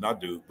acting, I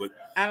do. But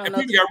people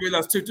got to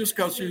realize too, just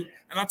because you,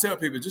 and I tell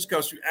people, just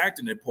because you act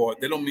in that part,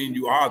 they don't mean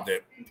you are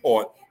that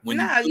part. When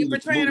you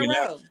portraying a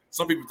role.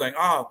 Some people think,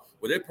 well,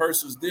 that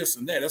person's this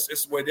and that.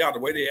 That's the way they are. The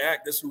way they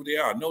act, that's who they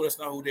are. No, that's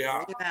not who they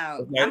are.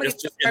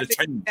 That's just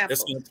entertainment.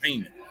 That's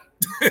entertainment.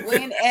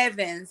 When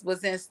Evans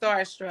was in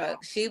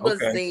Starstruck, she was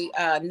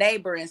the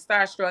neighbor in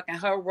Starstruck, and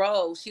her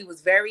role, she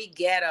was very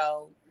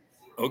ghetto,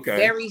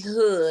 very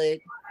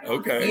hood,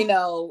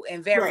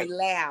 and very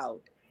loud.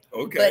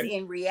 But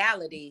in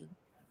reality,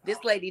 this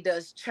lady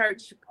does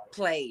church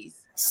plays.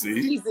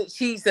 See,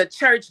 she's a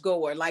church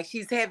goer, like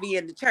she's heavy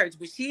in the church,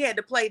 but she had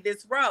to play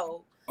this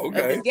role of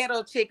the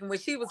ghetto chick. And when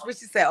she was rich,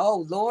 she said,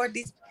 "Oh Lord,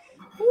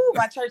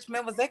 my church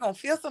members, they're gonna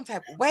feel some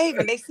type of way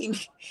when they see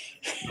me."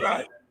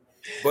 Right.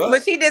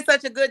 But she did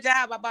such a good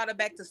job. I brought her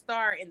back to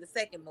star in the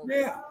second movie.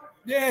 Yeah.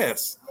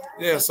 Yes.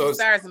 Yeah. So she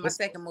stars in my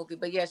second movie.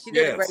 But yeah, she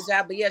did a great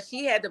job. But yeah,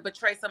 she had to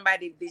portray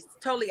somebody that's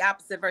totally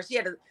opposite of her. She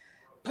had to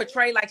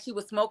portray like she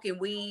was smoking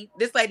weed.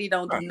 This lady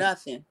don't do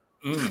nothing.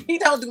 He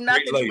don't do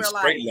nothing in real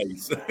life.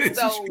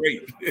 So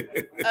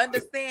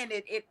understand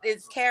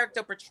it's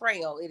character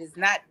portrayal. It is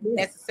not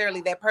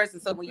necessarily that person.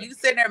 So when you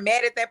sit there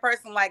mad at that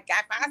person, like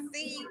if I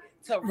see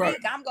Tariq,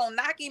 I'm gonna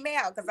knock him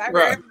out because I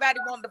heard everybody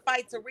wanted to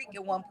fight Tariq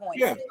at one point.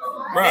 Yeah,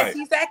 right. And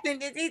he's acting.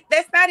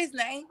 That's not his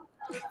name.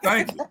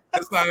 Thank you.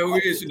 That's not who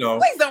he is,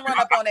 Please don't run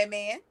up on that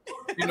man.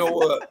 You know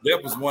what?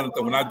 That was one of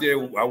the when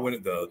I went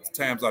at the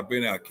times I've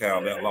been out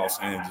Cal, at Los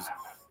Angeles.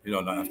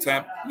 Now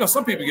time.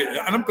 Some people get,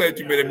 and I'm glad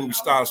you made that movie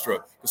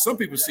Starstruck, because some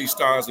people see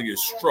stars and get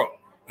struck,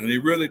 and they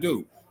really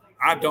do.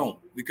 I don't,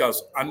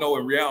 because I know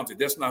in reality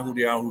that's not who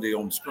they are, who they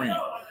on the screen.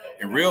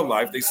 In real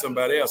life, they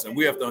somebody else, and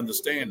we have to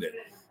understand that.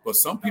 But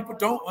some people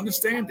don't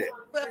understand that.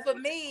 But for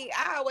me,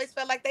 I always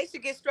felt like they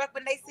should get struck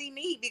when they see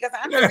me, because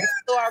I'm a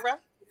Laura.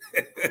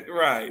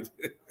 Right.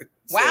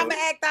 Why I'm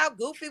gonna act out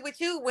goofy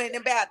with you when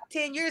in about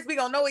 10 years we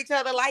gonna know each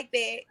other like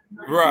that?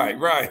 Right.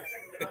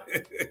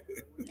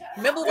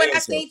 Remember when I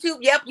seen you?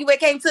 Yep, you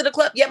came to the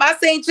club. Yep, I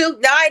seen you.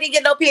 No, I didn't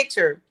get no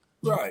picture.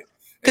 Right.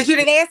 Because you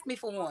didn't ask me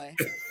for one.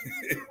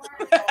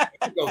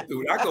 I go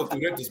through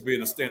that just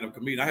being a stand-up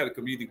comedian. I had a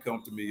comedian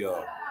come to me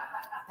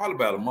probably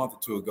about a month or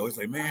two ago. He's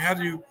like, man, how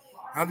do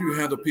you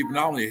handle people,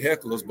 not only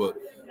hecklers, but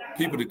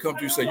people that come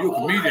to you and say, you're a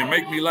comedian,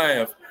 make me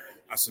laugh.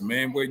 I said,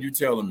 man, what you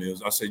tell them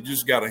is, I said, you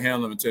just got to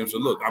handle them and tell them, so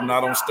look, I'm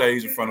not on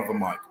stage in front of a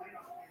mic.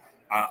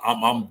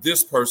 I'm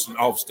this person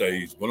off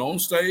stage, but on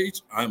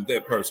stage, I'm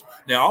that person.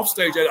 Now, off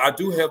stage, I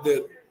do have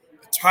the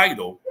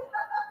title,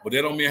 but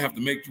that don't mean I have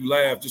to make you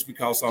laugh just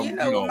because I'm,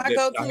 what my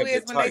go-to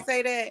is when they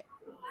say that?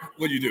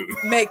 What do you do?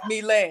 Make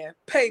me laugh.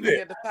 Pay me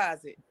a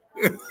deposit.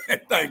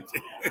 Thank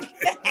you.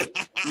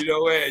 You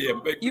know what? Yeah,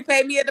 you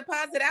pay me a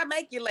deposit, I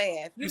make you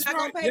laugh. You're not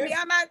gonna pay me.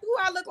 I'm not who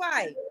I look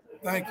like.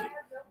 Thank you.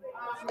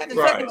 Got the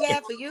second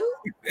jab for you.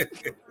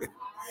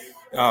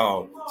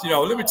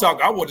 Let me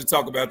talk. I want to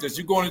talk about this.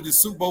 You going to the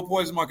Super Bowl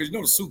party tomorrow? Because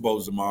the Super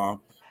Bowl's tomorrow.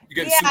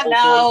 I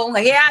know.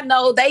 Yeah, I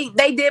know. They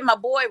did my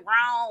boy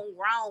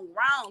wrong.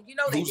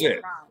 They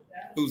did wrong.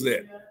 Who's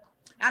that?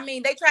 I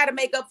mean, they try to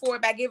make up for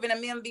it by giving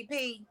him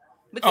MVP.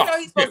 But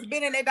he's supposed to be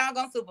in that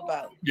doggone Super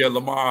Bowl. Yeah,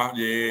 Lamar.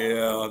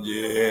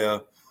 Yeah.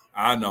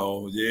 I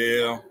know.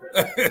 Yeah.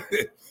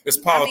 It's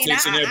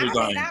politics and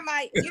everything.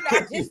 I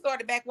just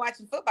started back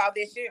watching football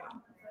this year.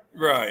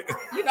 Right.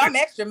 I'm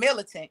extra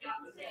militant.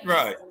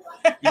 Right.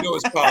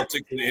 It's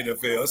politics in the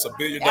NFL. It's $1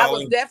 billion. I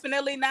was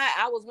definitely not.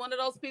 I was one of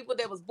those people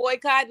that was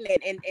boycotting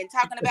it and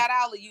talking about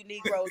all of you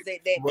Negroes that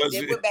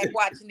went back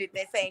watching it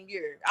that same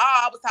year.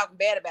 Oh, I was talking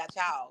bad about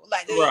y'all.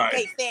 Like, they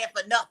can't stand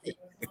for nothing.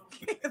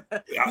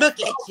 Look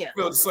at you. I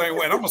feel the same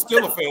way. And I'm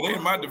still a fan. They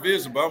in my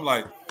division, but I'm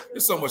like,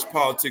 there's so much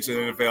politics in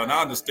the NFL, and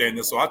I understand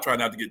this, so I try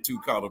not to get too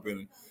caught up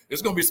in it.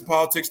 There's going to be some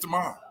politics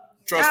tomorrow.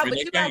 Trust me. But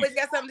you always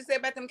got something to say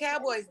about them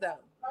Cowboys, though.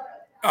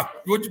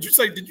 What did you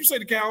say? Did you say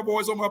the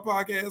Cowboys on my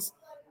podcast?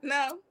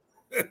 No.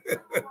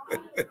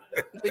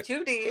 But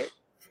you did.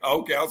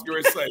 Okay, I was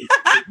going to say,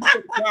 if you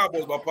said the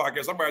Cowboys on my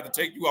podcast, I'm about to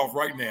take you off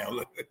right now.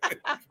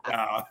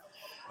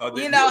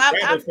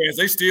 I'm fans,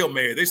 they still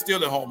mad. They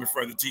still at home in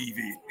front of the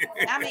TV.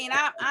 I mean,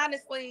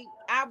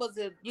 I was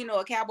a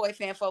Cowboy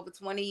fan for over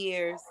 20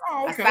 years.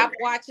 Oh, okay. I stopped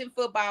watching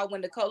football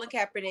when the Colin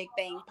Kaepernick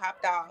thing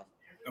popped off.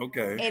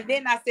 Okay. And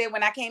then I said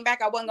when I came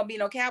back, I wasn't gonna be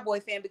no Cowboy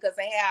fan because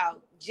of how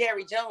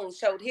Jerry Jones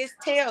showed his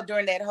tail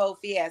during that whole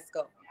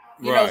fiasco.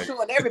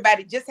 Showing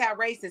everybody just how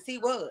racist he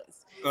was.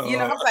 I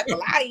was like,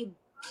 well, I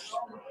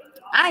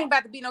ain't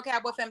about to be no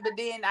Cowboy fan, but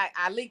then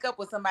I link up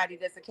with somebody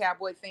that's a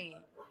Cowboy fan.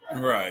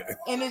 Right.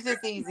 And it's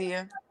just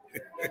easier.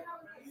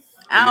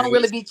 I don't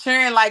really be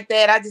cheering like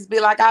that. I just be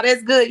like, oh,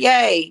 that's good,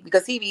 yay,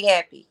 because he be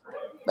happy.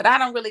 But I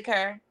don't really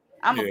care.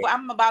 I'm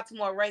a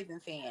Baltimore Raven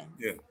fan.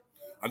 Yeah.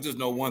 I just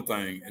know one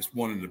thing. It's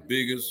one of the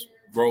biggest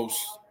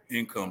gross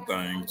income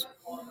things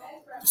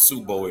the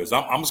Super Bowl is.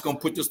 I'm just going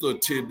to put this little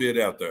tidbit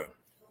out there.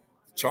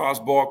 Charles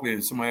Barkley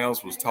and somebody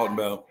else was talking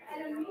about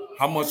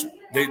how much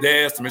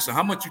they asked him, they said,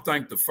 how much you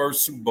think the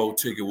first Super Bowl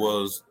ticket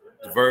was,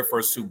 the very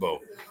first Super Bowl?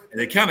 And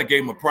they kind of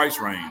gave him a price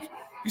range.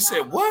 He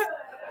said, what?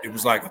 It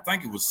was like, I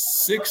think it was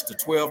 $6 to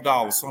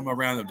 $12, somewhere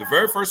around there. The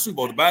very first Super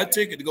Bowl, to buy a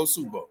ticket to go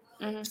Super Bowl.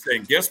 Mm-hmm. He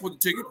said, guess what the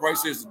ticket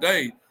price is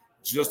today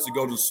just to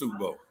go to the Super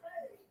Bowl?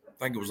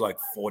 I think it was like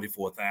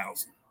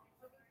 $44,000.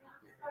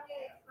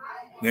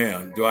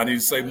 Now, do I need to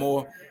say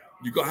more?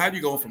 How do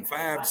you go from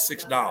 $5 to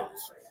 $6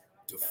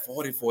 to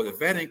 $44? If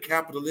that ain't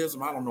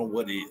capitalism, I don't know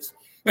what is.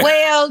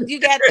 Well, you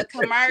got the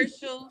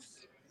commercials.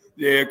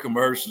 Yeah,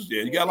 commercials.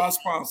 Yeah, you got a lot of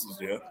sponsors.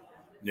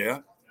 Yeah.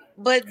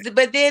 But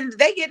then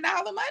they getting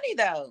all the money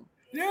though.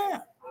 Yeah.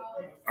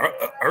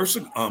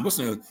 Usher, what's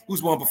the name?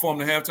 Who's one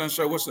performing the halftime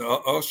show? What's the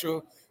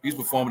Usher? He's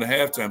performing the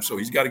halftime show.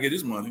 He's got to get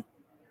his money.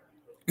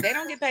 They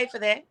don't get paid for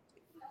that.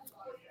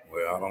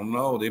 Well, I don't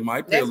know. They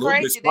might pay a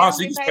little bit. Sponsors,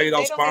 he gets paid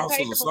off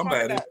sponsors or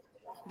somebody.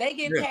 They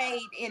get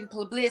paid in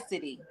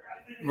publicity.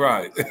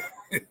 Right.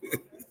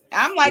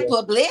 I'm like,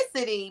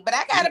 publicity, but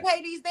I gotta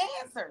pay these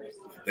dancers.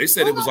 They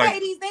said it was like pay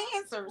these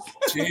dancers?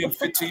 $10,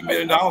 $15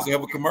 million to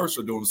have a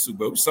commercial during the Super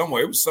Bowl. It was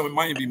somewhere. It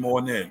might even be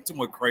more than that. Some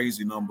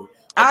crazy number.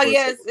 Oh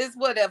yes, it's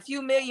what, a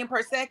few million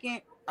per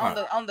second on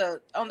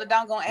the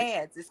doggone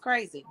ads. It's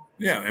crazy.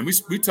 Yeah, and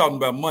we talking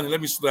about money.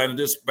 Let me slide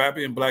into this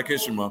Bappy and Black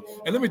History Month.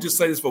 And let me just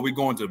say this before we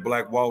go into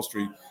Black Wall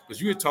Street,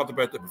 because you had talked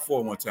about that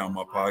before one time on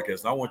my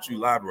podcast, and I want you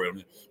to elaborate on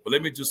it. But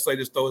let me just say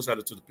this, throw this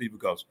out to the people,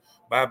 because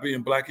Bappy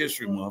and Black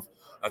History Month,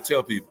 I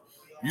tell people,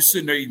 You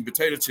sitting there eating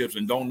potato chips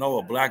and don't know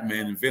a black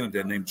man invented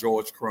that named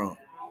George Crumb.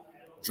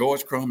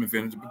 George Crumb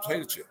invented the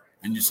potato chip,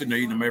 and you're sitting there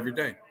eating them every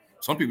day.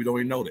 Some people don't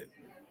even know that.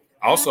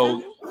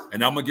 Also,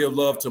 and I'm gonna give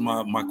love to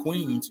my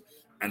queens,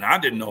 and I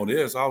didn't know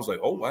this. I was like,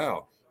 oh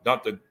wow,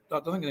 Dr.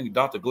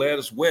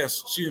 Gladys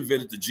West, she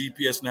invented the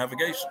GPS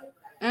navigation.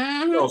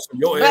 Mm-hmm. So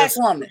your Black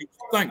woman.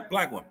 Thank you,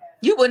 black woman.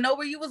 You wouldn't know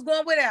where you was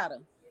going without her.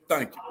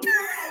 Thank you.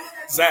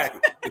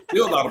 Exactly. There's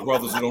still a lot of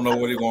brothers who don't know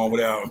where they're going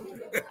without them.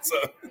 So,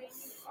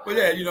 but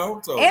yeah,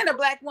 so and a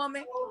black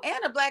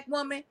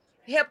woman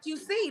helped you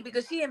see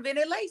because she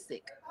invented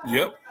LASIK.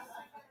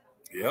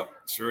 Yep,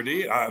 sure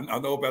did. I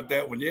know about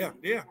that one. Yeah.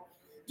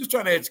 Just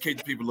trying to educate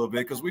the people a little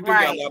bit because we do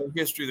got a lot of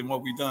history than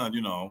what we've done,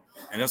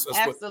 and that's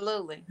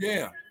absolutely.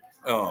 Because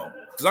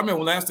I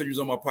remember last time you was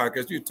on my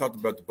podcast, you talked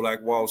about the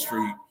Black Wall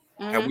Street,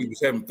 how we was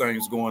having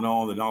things going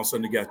on, and all of a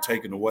sudden it got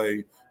taken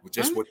away with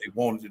just what they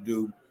wanted to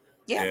do.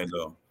 Yeah.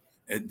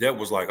 And that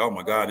was like, oh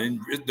my God! And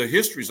the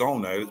history's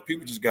on there.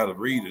 People just got to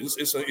read it.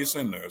 It's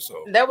in there.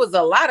 So there was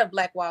a lot of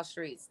Black Wall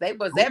Streets. They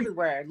was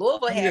everywhere.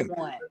 Louisville had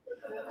one.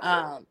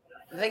 I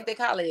think they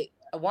call it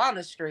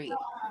Walnut Street.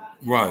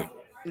 Right.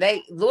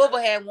 Louisville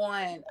had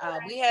one.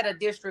 We had a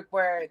district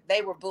where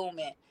they were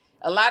booming.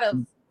 A lot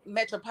of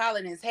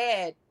metropolitans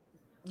had,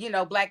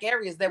 black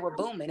areas that were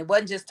booming. It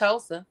wasn't just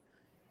Tulsa.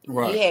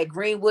 Right. You had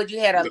Greenwood. You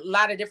had a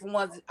lot of different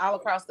ones all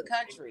across the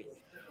country.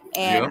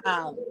 And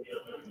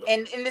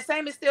and the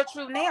same is still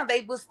true now.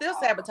 They will still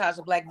sabotage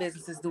the black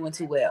businesses doing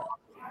too well.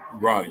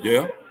 Right.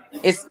 Yeah.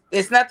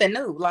 It's nothing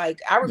new. Like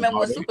I remember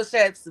when Super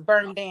Chefs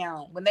burned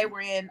down when they were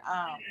in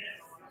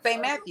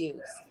St.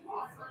 Matthews.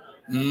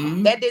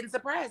 Mm-hmm. That didn't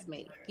surprise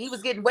me. He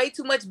was getting way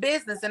too much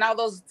business, and all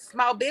those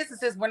small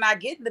businesses were not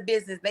getting the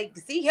business. They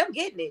see him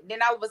getting it. Then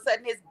all of a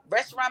sudden, his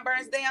restaurant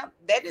burns down.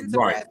 That didn't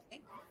surprise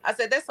me. I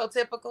said, that's so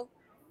typical.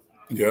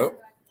 Yep.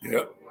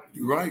 You're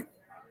right.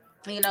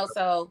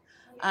 So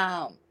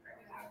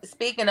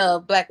speaking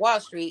of Black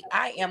Wall Street,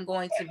 I am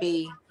going to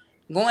be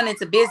going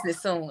into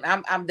business soon.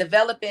 I'm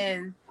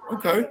developing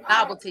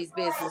novelties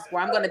business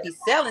where I'm going to be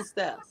selling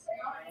stuff.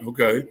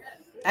 Okay.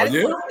 I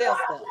just want to sell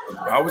stuff.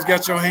 I always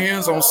got your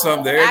hands on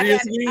something. There it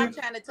is. I'm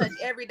trying to touch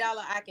every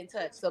dollar I can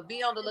touch. So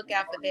be on the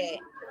lookout for that.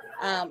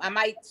 I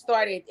might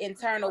start it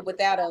internal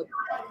without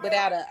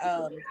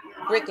a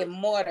brick and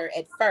mortar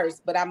at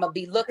first, but I'm gonna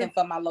be looking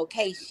for my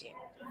location.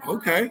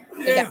 Okay.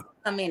 Yeah. You gotta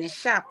come in and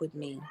shop with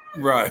me.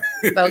 Right.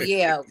 So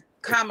yeah,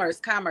 commerce.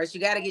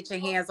 You got to get your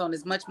hands on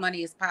as much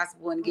money as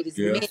possible and get as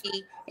many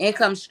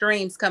income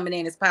streams coming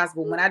in as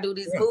possible. When I do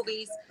these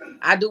movies,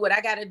 I do what I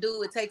got to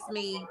do. It takes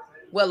me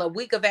a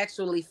week of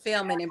actually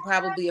filming and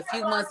probably a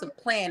few months of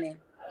planning,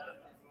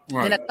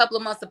 and a couple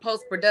of months of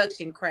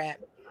post-production crap.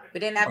 But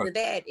then after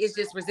that, it's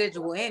just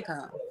residual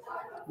income.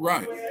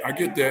 Right. I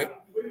get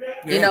that.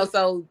 Yeah.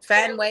 So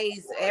find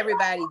ways,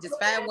 everybody, just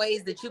find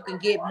ways that you can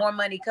get more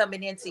money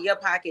coming into your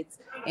pockets.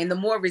 And the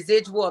more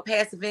residual or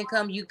passive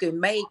income you can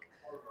make,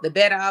 the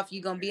better off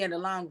you're going to be in the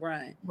long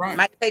run. Right.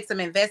 Might take some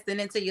investing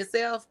into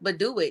yourself, but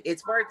do it.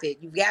 It's worth it.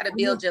 You've got to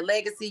build your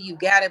legacy. You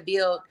got to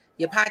build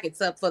your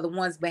pockets up for the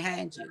ones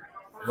behind you.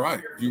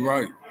 Right. You're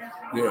right.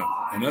 Yeah.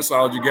 And that's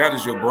all you got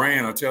is your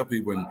brand. I tell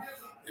people, and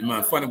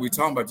it's funny we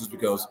talking about this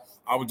because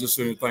I was just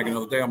sitting thinking the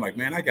other day, I'm like,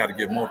 man, I got to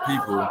get more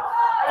people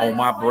on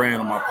my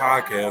brand, on my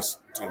podcast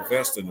to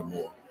invest in them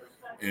more.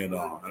 And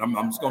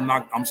I'm just gonna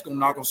knock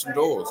on some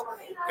doors.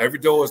 Every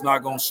door is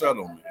not gonna shut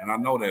on me, and I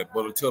know that.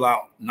 But until I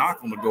knock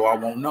on the door, I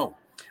won't know.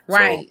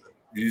 Right. So,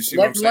 you see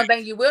that's one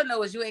thing you will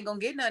know is you ain't gonna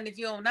get nothing if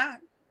you don't knock.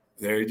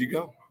 There you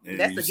go. And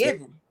that's a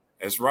given.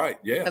 That's right.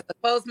 Yeah. Because the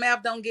closed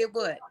mouth don't get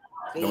what?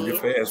 Don't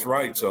get fed. That's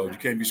right. So you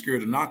can't be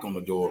scared to knock on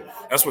the door.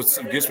 That's what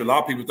gets me. A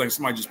lot of people think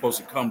somebody's just supposed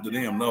to come to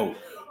them. No,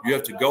 you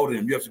have to go to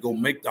them. You have to go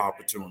make the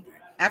opportunity.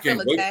 I feel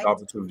can't wait for the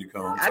opportunity to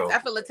come. I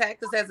feel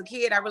attacked because as a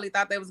kid, I really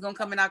thought they was gonna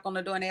come and knock on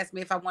the door and ask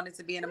me if I wanted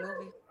to be in a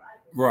movie.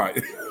 Right.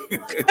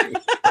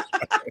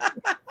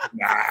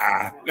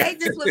 Nah. They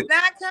just was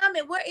not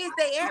coming. Where is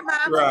they at,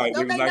 Mama? Right.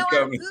 Don't they know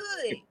coming.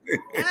 I'm good?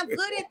 I'm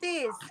good at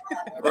this.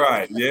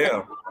 Right.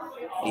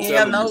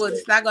 Yeah. No,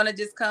 it's not gonna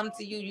just come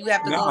to you. You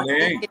have to go and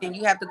get it, and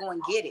you have to go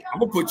and get it. I'm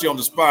gonna put you on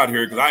the spot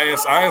here because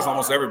I ask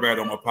almost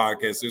everybody on my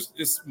podcast.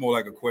 It's more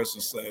like a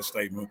question /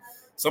 statement.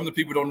 Something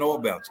people don't know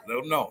about you. They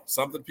don't know.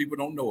 Something people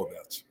don't know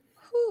about you.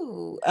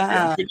 Ooh,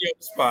 I'm putting you on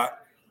the spot.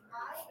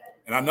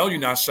 And I know you're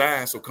not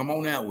shy, so come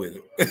on out with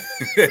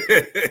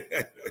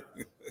it.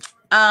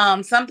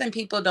 Something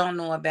people don't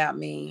know about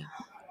me.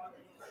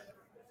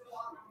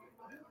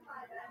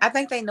 I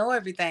think they know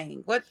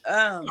everything. What?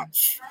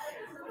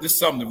 This is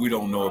something that we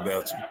don't know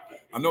about you.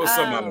 I know it's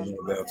something I don't know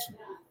about you.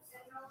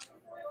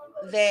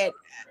 That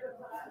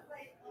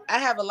I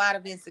have a lot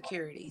of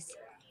insecurities.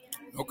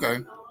 Okay.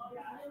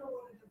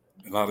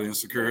 A lot of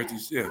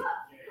insecurities, yeah.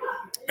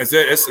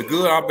 It's a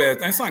good or bad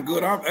thing? It's not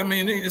good. I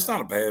mean, it's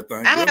not a bad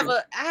thing. I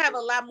have a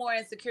lot more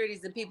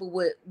insecurities than people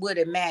would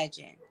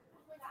imagine.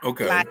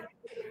 Okay.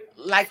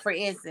 Like for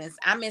instance,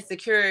 I'm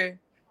insecure.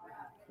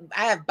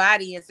 I have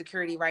body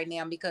insecurity right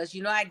now because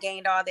I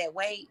gained all that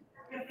weight.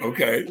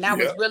 Okay. And I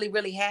was really,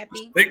 really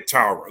happy. Big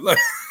tower.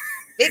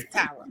 Big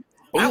tower.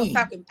 Boom.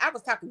 I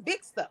was talking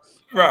big stuff.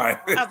 Right.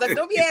 I was like,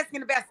 don't be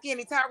asking about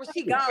Skinny Tara.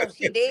 She gone.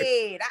 She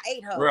dead. I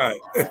ate her. Right.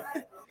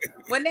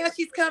 Well, now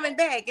she's coming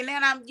back, and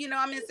then I'm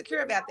insecure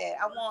about that.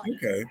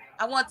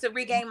 I want to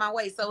regain my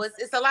weight. So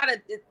it's a lot of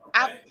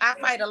I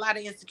fight a lot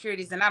of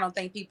insecurities, and I don't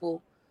think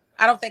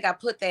I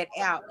put that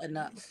out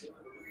enough.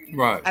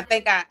 Right. I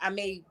think I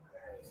may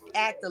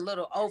act a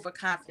little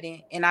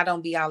overconfident, and I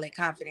don't be all that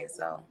confident.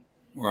 So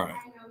right.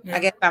 Yeah.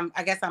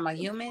 I guess I'm a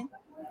human.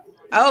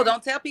 Oh,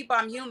 don't tell people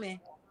I'm human.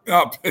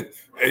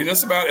 Hey,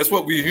 that's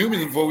what we're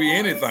human before we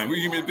anything. We're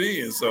human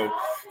beings. So,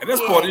 and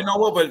that's part, you know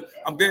what? But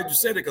I'm glad you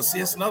said it, because see,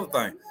 it's another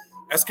thing.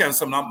 That's kind of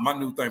something. My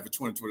new thing for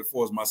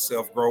 2024 is my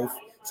self growth.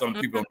 Some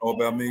people don't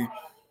know about me.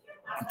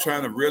 I'm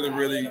trying to really,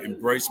 really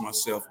embrace my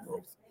self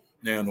growth.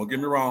 Now, don't get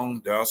me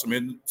wrong. There are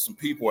some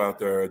people out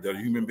there that are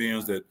human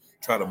beings that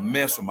try to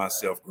mess with my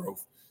self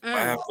growth. I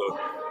have to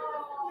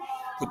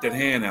put that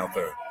hand out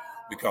there,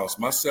 because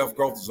my self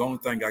growth is the only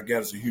thing I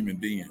got as a human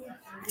being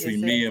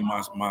between me and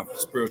my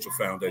spiritual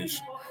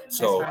foundation.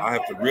 So I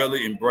have to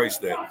really embrace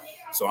that.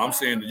 So I'm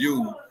saying to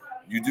you,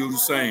 you do the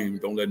same.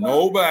 Don't let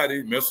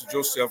nobody mess with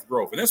your self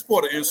growth. And that's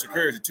part of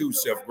insecurity too,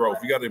 self growth.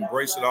 You got to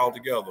embrace it all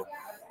together.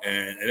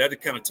 And that'll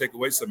kind of take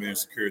away some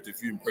insecurity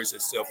if you embrace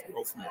that self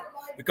growth more.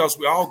 Because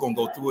we're all gonna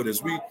go through it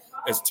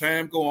as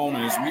time go on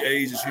and as we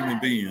age as human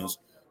beings.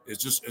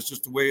 It's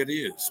just the way it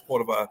is. It's part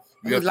of our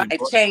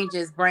life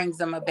changes brings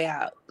them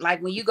about.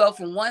 Like when you go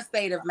from one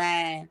state of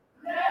mind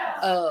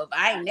of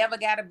I ain't never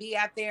got to be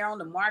out there on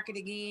the market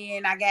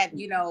again. I got,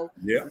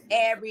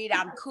 married.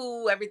 I'm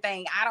cool.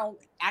 Everything.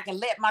 I can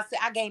let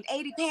myself. I gained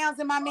 80 pounds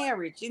in my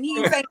marriage, and he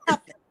didn't say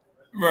nothing.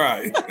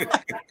 Right.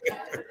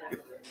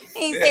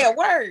 He ain't say a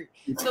word.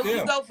 So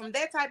you go from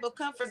that type of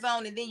comfort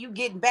zone, and then you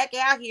getting back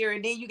out here,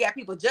 and then you got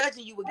people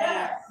judging you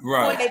again,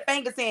 pointing their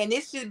finger saying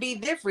this should be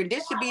different.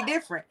 This should be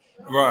different.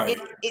 Right.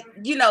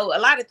 A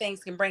lot of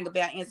things can bring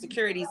about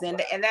insecurities, and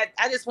that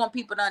I just want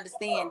people to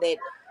understand that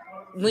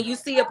when you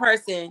see a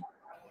person,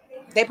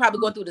 they probably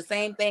going through the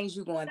same things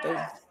you're going through.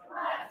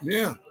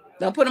 Yeah.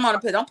 Don't put them on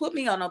don't put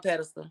me on no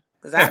pedestal,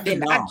 because I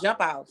jump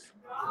off.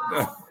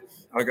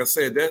 Like I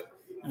said, that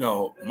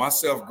my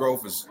self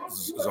growth is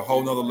a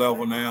whole nother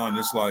level now, and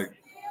it's like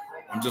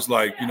I'm just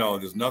like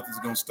there's nothing's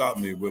gonna stop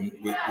me with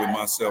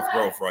my self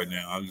growth right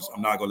now.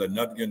 I'm not gonna let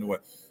nothing get in the way.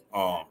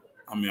 I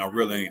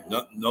really ain't.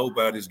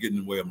 Nobody's getting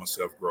in the way of my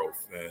self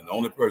growth, and the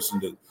only person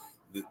that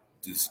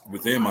is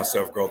within my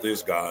self growth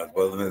is God.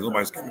 But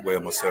nobody's getting in the way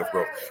of my self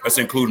growth. That's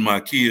including my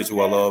kids,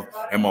 who I love,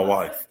 and my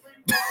wife.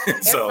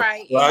 So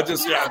right. Well,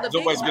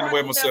 nobody's getting in the way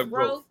of my self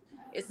growth.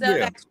 It's self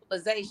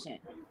actualization.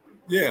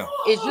 Yeah.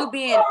 Is you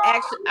being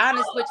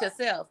honest with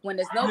yourself when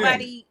there's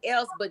nobody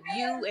else but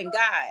you and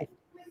God.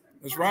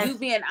 That's right. You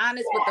being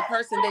honest with the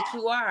person that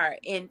you are,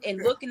 and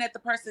looking at the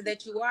person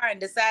that you are and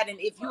deciding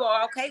if you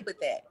are okay with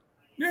that.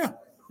 Yeah.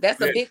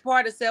 That's a big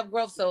part of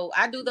self-growth. So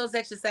I do those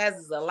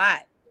exercises a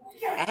lot.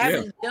 I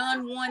haven't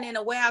done one in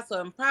a while, so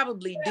I'm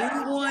probably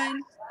due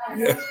one.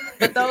 Yeah.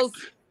 But those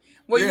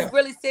where you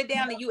really sit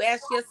down and you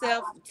ask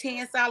yourself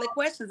 10 solid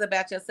questions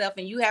about yourself,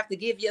 and you have to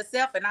give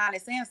yourself an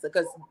honest answer,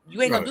 because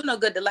you ain't gonna do no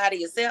good to lie to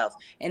yourself.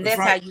 And that's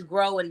how you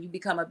grow and you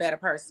become a better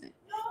person.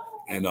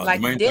 And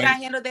did I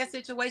handle that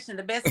situation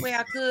the best way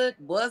I could?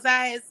 Was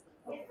I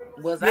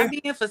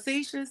being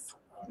facetious?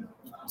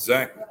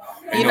 Exactly.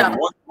 And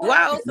do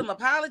I owe some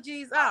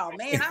apologies? Oh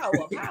man, I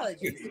owe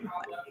apologies.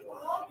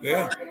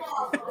 Yeah.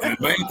 And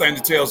the main thing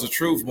that tells the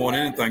truth more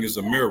than anything is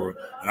a mirror.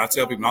 And I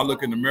tell people, when I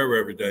look in the mirror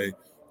every day,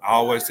 I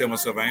always tell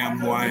myself, I am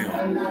who I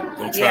am.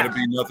 Don't try to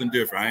be nothing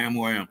different. I am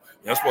who I am.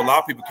 That's why a lot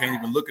of people can't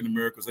even look in the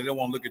mirror, because they don't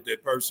want to look at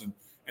that person,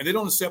 and they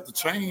don't accept the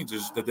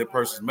changes that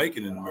person's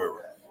making in the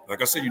mirror.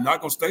 Like I said, you're not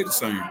going to stay the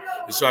same.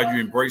 It's how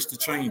you embrace the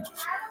changes.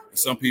 And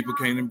some people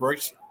can't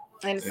embrace it.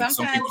 And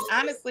sometimes,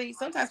 honestly,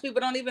 sometimes people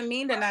don't even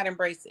mean to not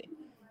embrace it.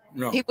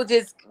 No. People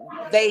just,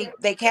 they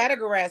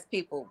categorize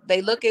people.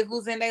 They look at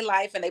who's in their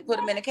life and they put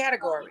them in a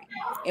category.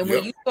 And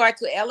when you start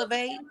to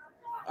elevate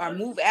or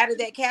move out of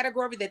that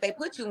category that they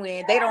put you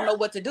in, they don't know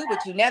what to do with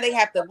you. Now they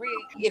have to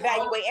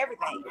reevaluate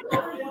everything.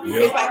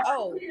 It's like,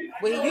 oh,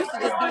 well, he used to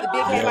just be the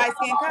big head light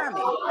skin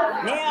comic.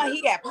 Now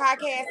he got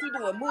podcasts, he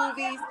doing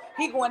movies,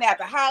 he going out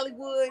to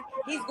Hollywood,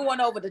 he's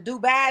going over to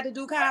Dubai to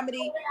do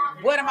comedy.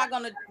 What am I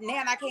gonna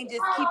now? I can't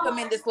just keep him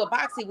in this little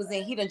box he was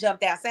in. He done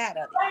jumped outside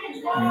of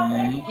it.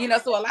 Mm-hmm.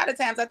 So a lot of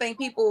times I think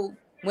people,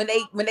 when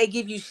they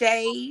give you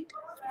shade,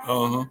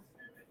 or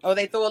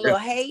they throw a little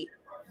hate.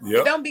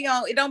 It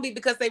don't be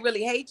because they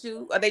really hate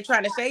you or they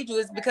trying to shade you.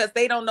 It's because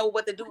they don't know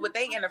what to do with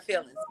their inner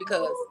feelings,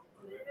 because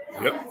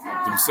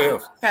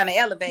themselves trying to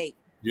elevate.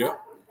 You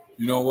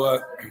know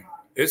what?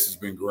 This has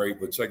been great,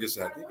 but check this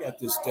out. They got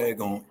this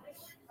tag on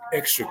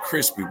Extra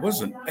Crispy.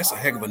 That's a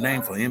heck of a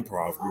name for an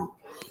improv group.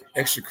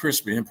 Extra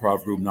Crispy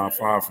improv group not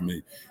far from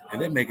me, and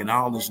they're making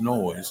all this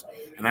noise,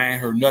 and I ain't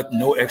heard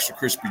no Extra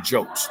Crispy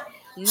jokes.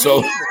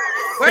 So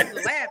where's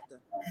the laughter?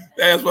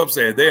 That's what I'm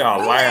saying. They are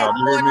loud.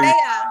 You hear me?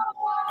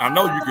 I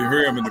know you can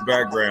hear them in the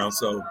background.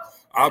 So,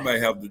 I may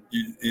have to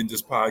in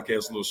this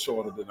podcast a little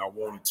shorter than I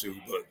wanted to,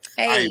 but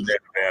I Hey, ain't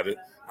mad at it.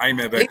 I ain't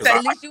mad at it because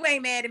at least you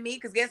ain't mad at me,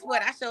 because guess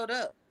what? I showed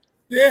up.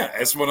 yeah,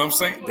 that's what I'm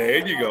saying.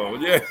 There you go.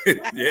 Yeah,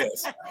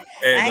 yes.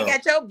 And I ain't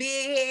got your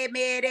big head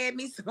mad at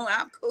me, so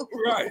I'm cool.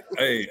 right.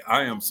 Hey,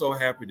 I am so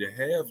happy to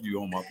have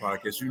you on my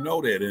podcast. You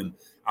know that, and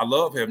I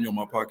love having you on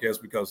my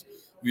podcast because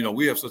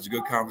we have such a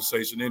good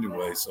conversation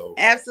anyway. So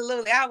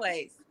Absolutely,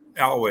 always.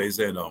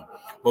 And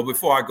but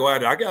before I go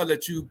at it, I gotta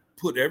let you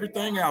put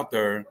everything out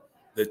there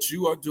that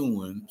you are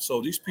doing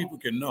so these people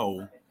can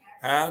know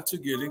how to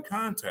get in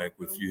contact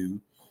with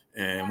you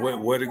and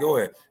where to go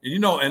at.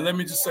 And and let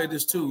me just say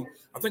this too.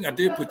 I think I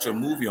did put your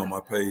movie on my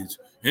page.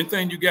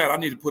 Anything you got, I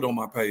need to put on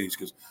my page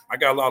because I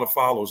got a lot of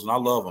followers and I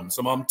love them.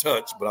 Some of them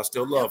touch, but I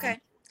still love them.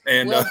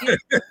 And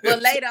well,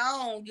 later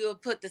on you'll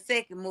put the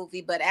second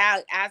movie, but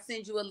I'll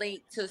send you a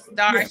link to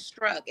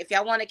Starstruck. If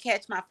y'all want to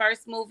catch my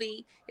first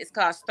movie, it's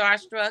called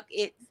Starstruck.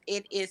 It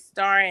is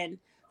starring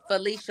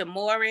Felicia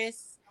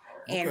Morris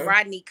and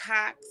Rodney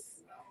Cox.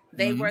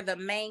 They were the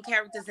main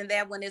characters in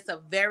that one. It's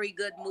a very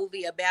good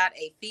movie about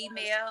a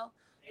female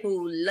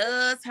who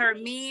loves her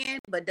men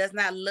but does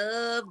not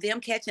love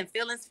them catching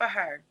feelings for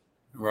her.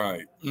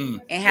 Right.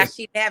 And how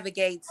she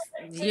navigates,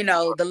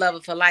 the love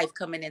of her life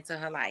coming into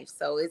her life.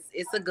 So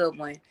it's a good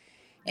one.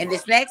 And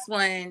this next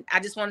one,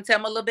 I just want to tell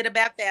them a little bit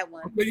about that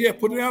one. Okay, yeah,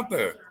 put it out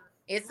there.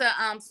 It's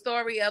a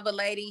story of a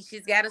lady.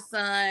 She's got a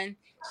son.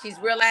 She's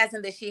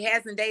realizing that she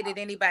hasn't dated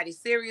anybody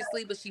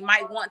seriously, but she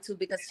might want to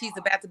because she's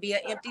about to be an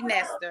empty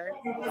nester.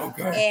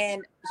 Okay.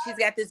 And she's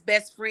got this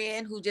best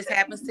friend who just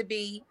happens to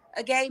be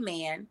a gay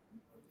man.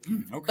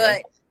 Okay.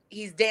 But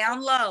he's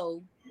down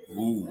low.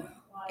 Ooh.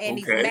 And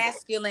he's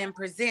masculine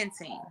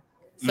presenting.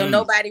 So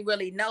nobody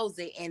really knows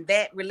it. And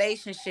that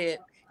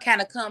relationship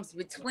kind of comes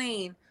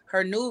between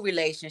her new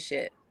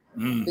relationship.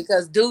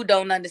 Because dude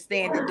don't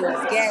understand that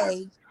dude's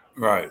gay.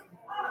 Right.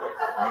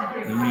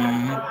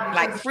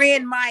 Like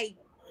friend might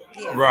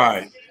get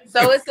right.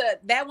 So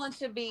that one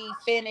should be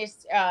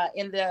finished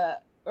in the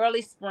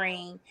early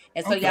spring.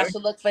 And so y'all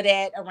should look for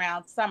that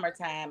around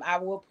summertime. I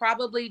will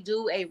probably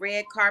do a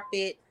red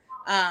carpet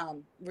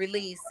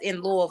release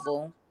in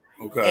Louisville.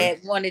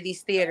 At one of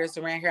these theaters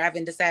around here. I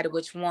haven't decided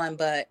which one,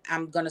 but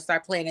I'm going to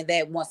start planning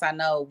that once I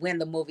know when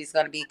the movie's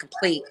going to be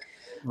complete.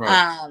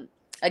 Right.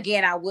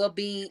 Again, I will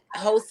be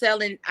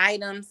wholesaling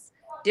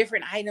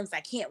different items.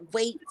 I can't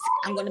wait.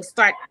 I'm going to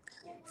start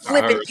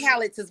flipping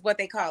pallets is what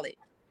they call it.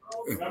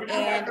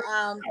 And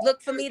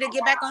look for me to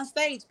get back on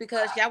stage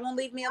because y'all won't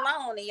leave me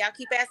alone. And y'all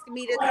keep asking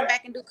me to come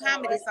back and do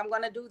comedy. So I'm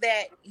going to do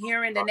that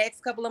here in the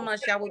next couple of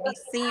months. Y'all will be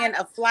seeing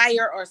a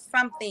flyer or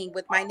something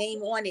with my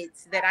name on it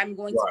that I'm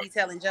going to be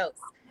telling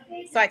jokes.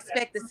 So I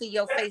expect to see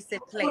your face in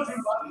place.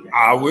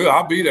 I will.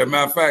 I'll be there.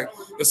 Matter of fact,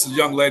 this is a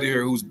young lady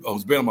here who's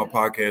been on my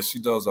podcast. She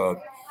does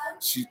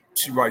she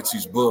writes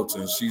these books,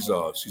 and she's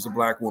a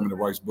black woman that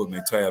writes books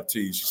named Tab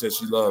T. She said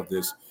she loved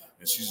this,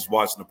 and she's just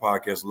watching the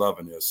podcast,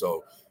 loving it.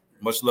 So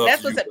much love.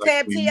 That's what's up,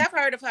 Tab T. I've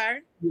heard of her.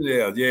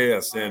 Yeah,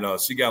 yes, and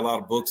she got a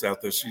lot of books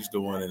out there she's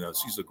doing, and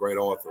she's a great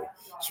author.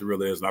 She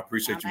really is, and I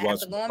appreciate you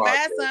watching. I'm going to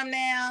buy some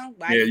now.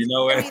 Yeah, you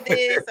know what? I'm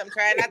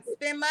trying not to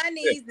spend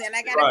money. Then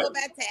I got to go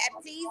back to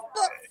Tab T's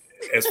books.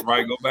 That's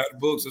right. Go back to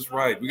books. That's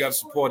right. We got to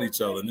support each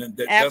other, and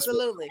Absolutely. That's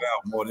what it's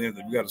about more than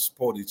anything. We got to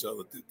support each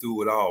other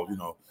through it all.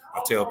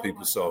 I tell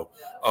people so.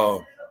 I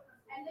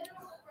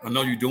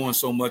know you're doing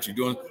so much. You're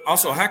doing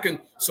also. I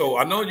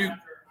know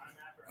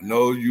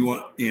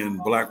you in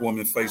Black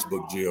Woman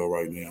Facebook jail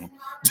right now.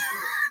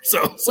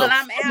 so well,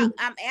 I'm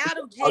out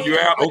of jail. Oh,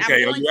 you're out.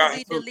 Okay, I'm going to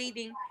be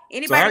deleting.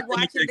 Anybody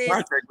watching this?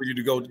 Contact with you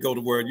to go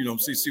to where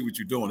see what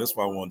you're doing. That's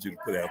why I wanted you to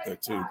put it out there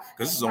too,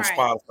 because this is on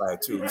Spotify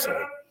too.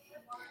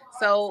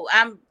 So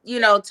I'm,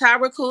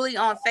 Tyra Cooley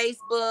on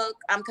Facebook.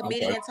 I'm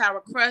comedian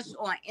Tyra Crush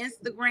on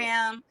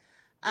Instagram.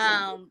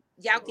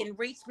 Y'all can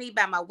reach me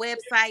by my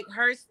website,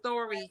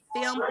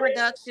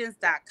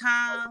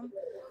 herstoryfilmproductions.com.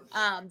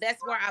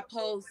 That's where I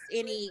post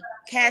any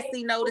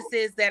casting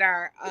notices that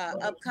are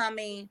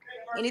upcoming,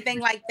 anything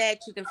like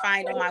that you can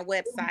find on my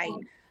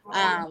website.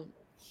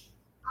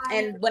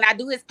 And when I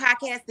do his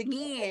podcast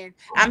again,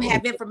 I'm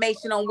have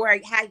information on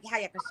how you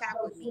can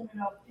shop with me.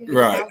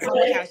 Right. I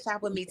want y'all to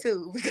shop with me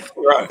too.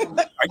 Right.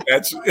 I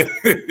got you.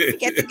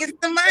 Get to get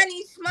some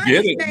money.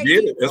 Get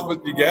it. That's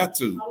what you got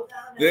to.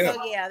 Yeah.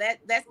 So yeah,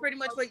 that's pretty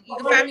much what you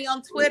can find me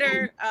on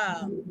Twitter.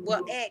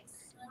 X.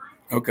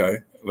 Okay.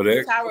 But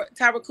X.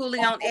 Tyra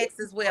Cooley on X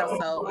as well.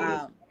 So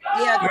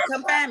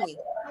come find me.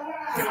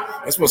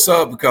 That's what's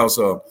up because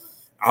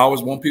I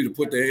always want people to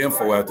put their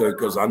info out there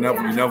because you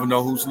never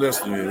know who's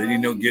listening. They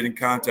need to get in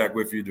contact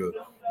with you to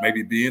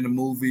maybe be in the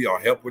movie or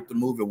help with the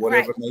movie or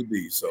whatever it may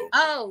be. So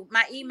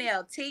my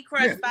email,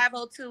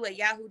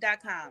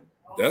 tcrush502@yahoo.com.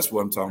 That's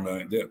what I'm talking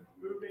about.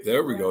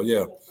 There we go.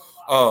 Yeah.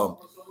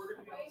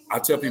 I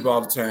tell people all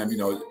the time,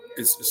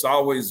 it's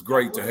always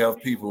great to have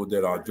people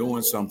that are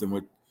doing something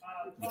with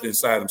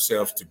inside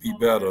themselves to be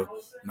better,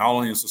 not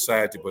only in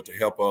society, but to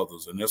help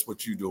others. And that's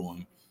what you're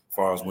doing as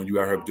far as when you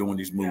are here doing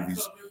these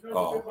movies,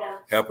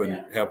 helping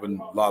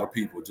a lot of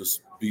people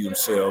just be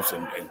themselves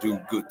and do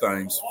good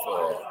things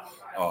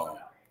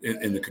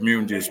in the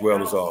community as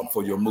well as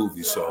for your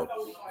movie. So,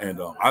 and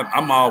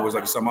I'm always,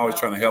 like I said, I'm always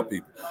trying to help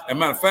people. And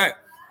matter of fact,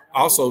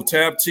 also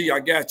Tab T, I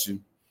got you.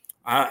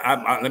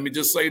 I let me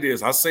just say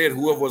this. I said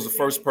whoever was the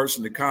first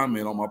person to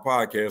comment on my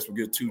podcast will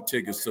get 2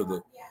 tickets to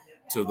the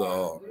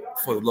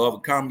for the Love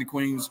of Comedy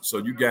Queens. So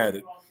you got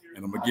it,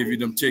 and I'm gonna give you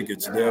them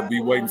tickets. They'll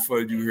be waiting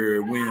for you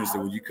here Wednesday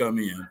when you come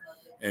in,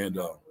 and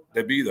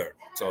they'll be there.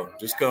 So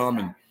just come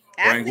and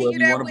bring whoever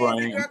you want to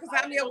bring. Girl,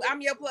 because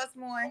I'm your plus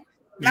one.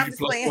 I'm just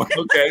playing.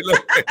 Okay,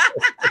 look.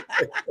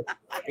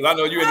 Because I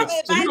know you're in the,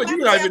 so you're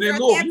not even in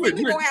Louisville.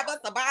 We're gonna have us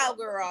a ball,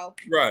 girl.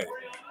 Right.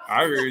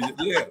 I heard you.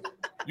 Yeah.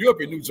 You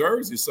up in New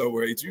Jersey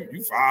somewhere.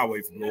 You far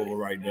away from Louisville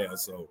right now.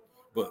 So,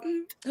 but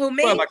who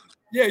me? But like,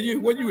 yeah, you.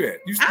 Where you at?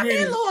 I'm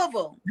in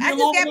Louisville. I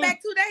just got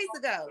back 2 days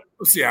ago.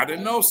 See, I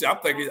didn't know. See, I'm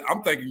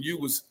thinking you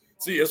was.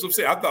 See, that's what I'm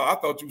saying. I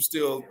thought you were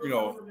still,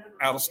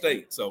 out of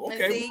state. So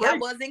okay. See, I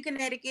was in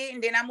Connecticut,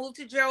 and then I moved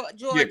to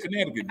Georgia. Yeah,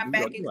 Connecticut. I'm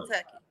back in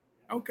Kentucky.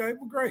 Okay,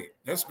 well, great.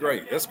 That's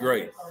great. Because,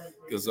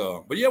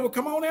 but yeah, well,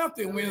 come on out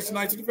there Wednesday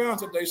night to the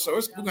Valentine's Day show.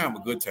 We're gonna have a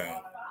good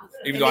time.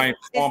 Even though I ain't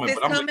performing,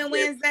 but I'm coming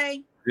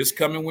Wednesday. This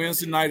coming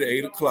Wednesday night at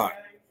 8:00.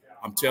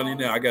 I'm telling you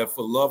now, I got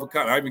for the love of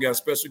comedy. I even got a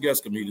special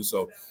guest comedian,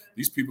 so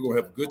these people gonna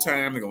have a good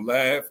time. They're gonna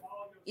laugh.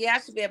 Yeah,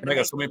 I should be able to. I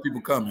got so many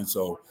people coming,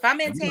 so if I'm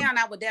in town,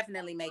 I would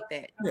definitely make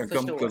that. Yeah,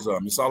 come because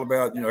it's all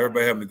about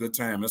everybody having a good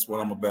time. That's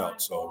what I'm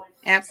about. So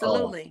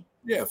absolutely.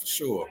 Yeah, for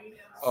sure.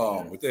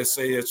 With that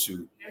said,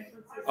 shoot.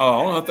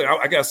 Only thing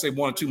I gotta say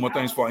 1 or 2 more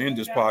things before I end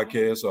this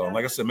podcast.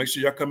 Like I said, make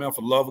sure y'all come out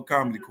for Love of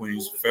Comedy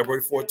Queens,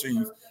 February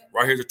 14th,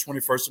 right here at the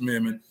 21st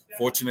Amendment,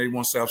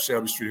 1481 South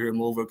Shelby Street here in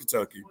Louisville,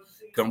 Kentucky.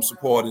 Come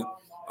support it.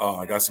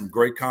 I got some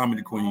great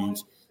comedy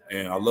queens,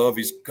 and I love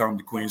these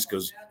comedy queens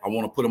because I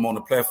want to put them on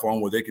the platform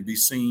where they can be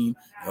seen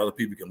and other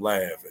people can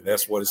laugh, and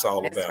that's what it's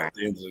all about. Right. At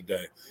the end of the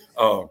day,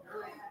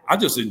 I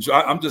just enjoy.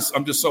 I'm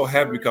just so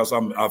happy because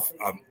I'm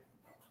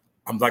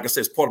like I said,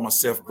 it's part of my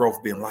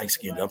self-growth being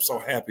light-skinned. I'm so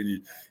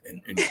happy and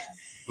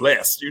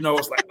blessed.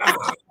 It's like,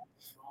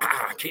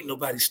 can't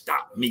nobody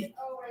stop me.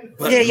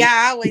 But yeah,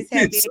 y'all always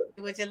happy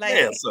with your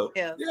light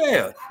skin.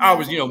 Yeah. I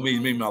always,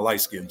 me my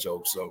light-skinned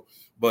joke. So,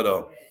 but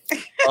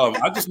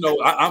I just know,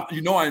 I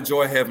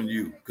enjoy having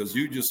you because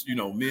you just,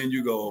 me and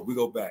you we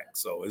go back.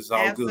 So it's all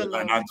Absolutely.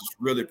 Good. And I just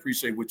really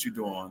appreciate what you're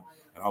doing.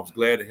 And I was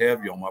glad to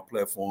have you on my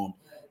platform,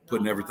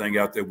 putting everything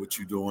out there, what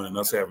you're doing, and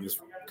us having this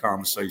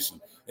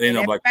conversation.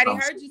 Everybody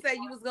heard you say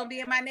you was gonna be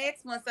in my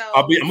next one, so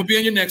I'm gonna be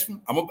in your next one.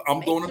 I'm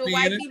going to be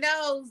in it.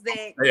 Knows that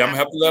hey, I'm gonna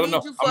have to let her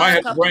know. I might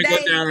have to bring her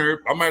down here.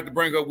 I might have to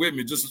bring her with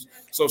me just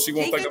so she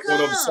won't think I'm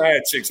going over the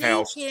side chick's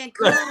house. She can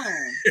come.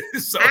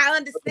 So. I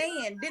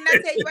understand. Didn't I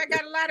tell you I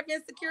got a lot of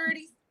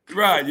insecurities?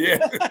 Right, yeah.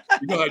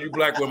 You know how you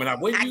black women are.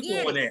 Where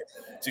you going at?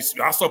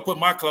 I start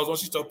putting my clothes on.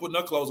 She started putting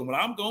her clothes on. But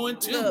I'm going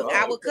too. Look,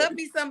 I will cut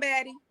me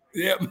somebody.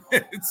 Yeah,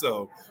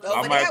 so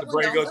I might have to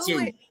bring her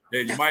too.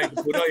 Yeah, you might have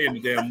to put her in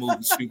the damn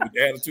movie shoot with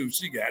the attitude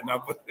she got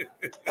now.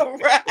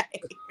 Right.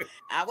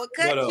 I will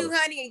cut you,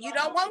 honey, and you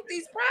don't want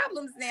these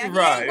problems now. You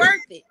ain't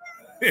worth it.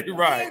 Right.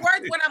 You ain't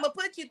worth what I'm gonna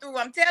put you through.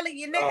 I'm telling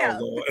you now.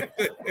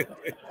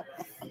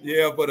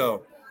 Yeah, but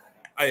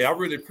hey, I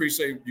really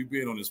appreciate you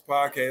being on this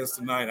podcast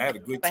tonight. I had a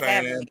good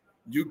time.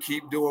 You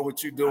keep doing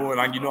what you're doing.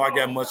 I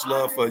got much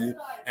love for you.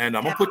 And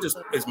I'm gonna put this.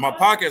 It's my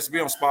podcast to be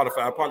on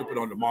Spotify. I'll probably put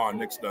it on tomorrow,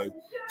 next day.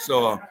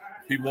 So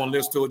people want to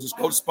listen to it, just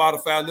go to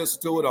Spotify,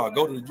 listen to it, or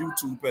go to the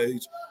YouTube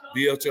page,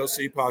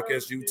 BHLC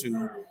Podcast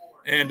YouTube.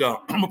 And I'm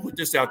gonna put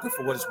this out there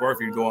for what it's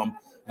worth. You know, I'm a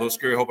little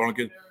scared. Hope I don't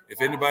get.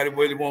 If anybody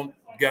really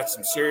got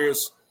some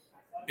serious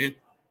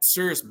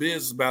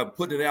business about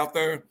putting it out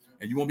there,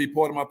 and you want to be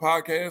part of my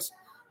podcast,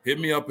 hit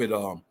me up at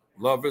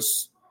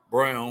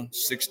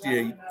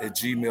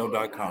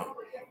lovisbrown68@gmail.com.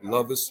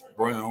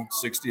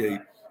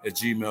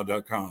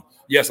 lovisbrown68@gmail.com.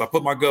 Yes, I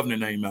put my governor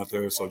name out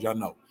there, so y'all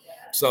know.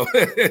 So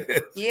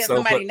yeah,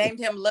 somebody named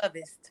him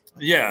Lovist.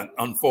 Yeah,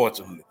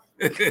 unfortunately.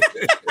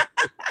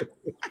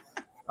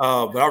 But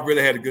I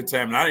really had a good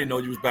time, and I didn't know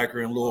you was back here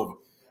in Louisville.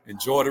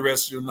 Enjoy the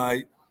rest of your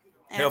night.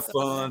 Have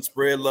fun,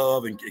 spread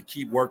love, and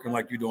keep working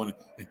like you're doing,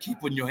 and keep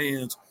putting your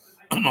hands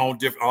on all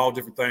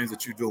different things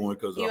that you're doing.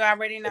 Because you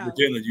already know.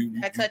 Virginia, you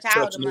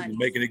touching it and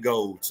making it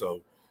gold.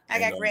 So I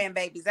got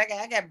grandbabies. I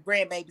got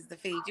grandbabies to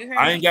feed. You heard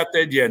I ain't got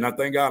that yet. And I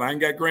thank God I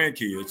ain't got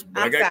grandkids.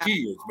 But I got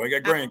kids. But I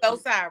got grandkids. I'm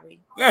so sorry.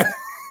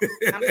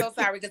 I'm so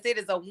sorry because it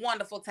is a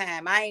wonderful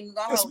time. I ain't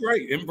gonna. That's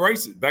great.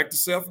 Embrace it. Back to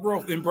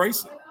self-growth.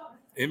 Embrace it.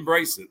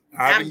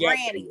 I'm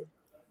granny.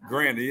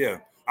 Granny, yeah.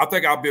 I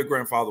think I'll be a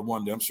grandfather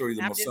one day. I'm sure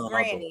either my son or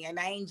granny, and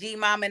I ain't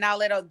G-mom and all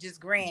that.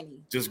 Just granny.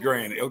 Just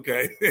granny.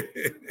 Okay.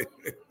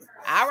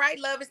 All right,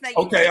 love. It's not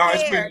okay. All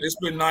right. It's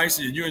been nice,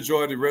 and you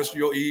enjoy the rest of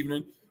your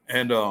evening.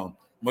 And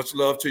much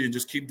love to you.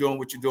 Just keep doing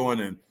what you're doing,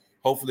 and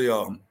hopefully,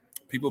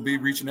 people be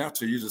reaching out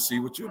to you to see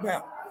what you're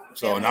about.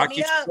 So, and I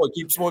keep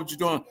supporting what you're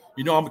doing.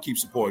 I'm gonna keep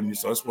supporting you.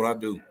 So that's what I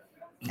do.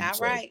 All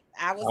right.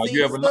 I will see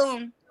you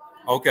soon.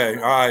 Okay.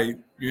 All right.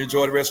 You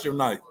enjoy the rest of your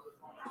night.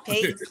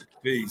 Peace.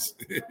 Peace.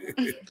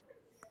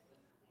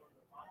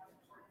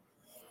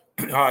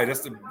 All right, that's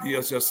the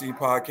BHLC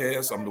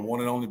podcast. I'm the one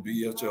and only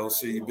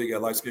BHLC, Big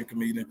Light Skin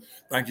Comedian.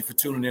 Thank you for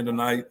tuning in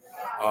tonight.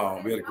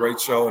 We had a great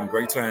show and a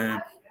great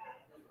time.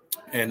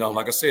 And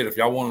like I said, if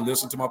y'all want to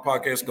listen to my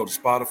podcast, go to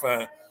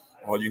Spotify,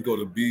 or you can go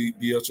to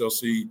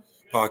BHLC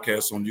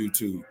podcast on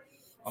YouTube.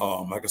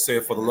 Like I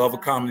said, for the love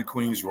of comedy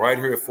queens, right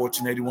here at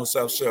 1481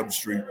 South Shelby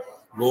Street,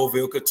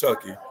 Louisville,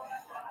 Kentucky.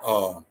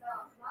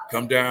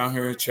 Come down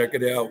here and check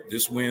it out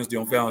this Wednesday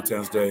on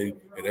Valentine's Day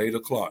at 8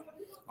 o'clock.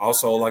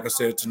 Also, like I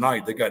said,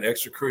 tonight, they got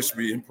Extra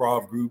Crispy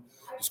Improv Group.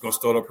 It's going to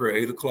start up here at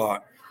 8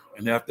 o'clock.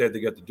 And after that, they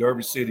got the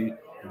Derby City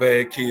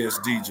Bad Kids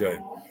DJ.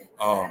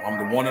 I'm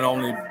the one and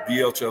only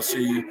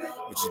BHLC,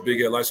 which is Big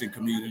Light Skin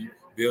Comedian,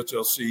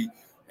 BHLC.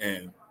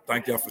 And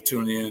thank y'all for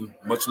tuning in.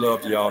 Much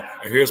love to y'all.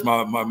 And here's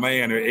my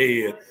man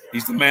here, Ed.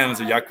 He's the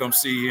manager. Y'all come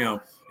see him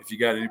if you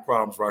got any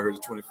problems right here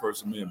at the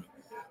 21st Amendment.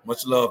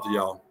 Much love to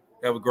y'all.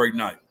 Have a great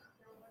night.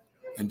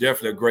 And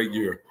definitely a great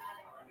year.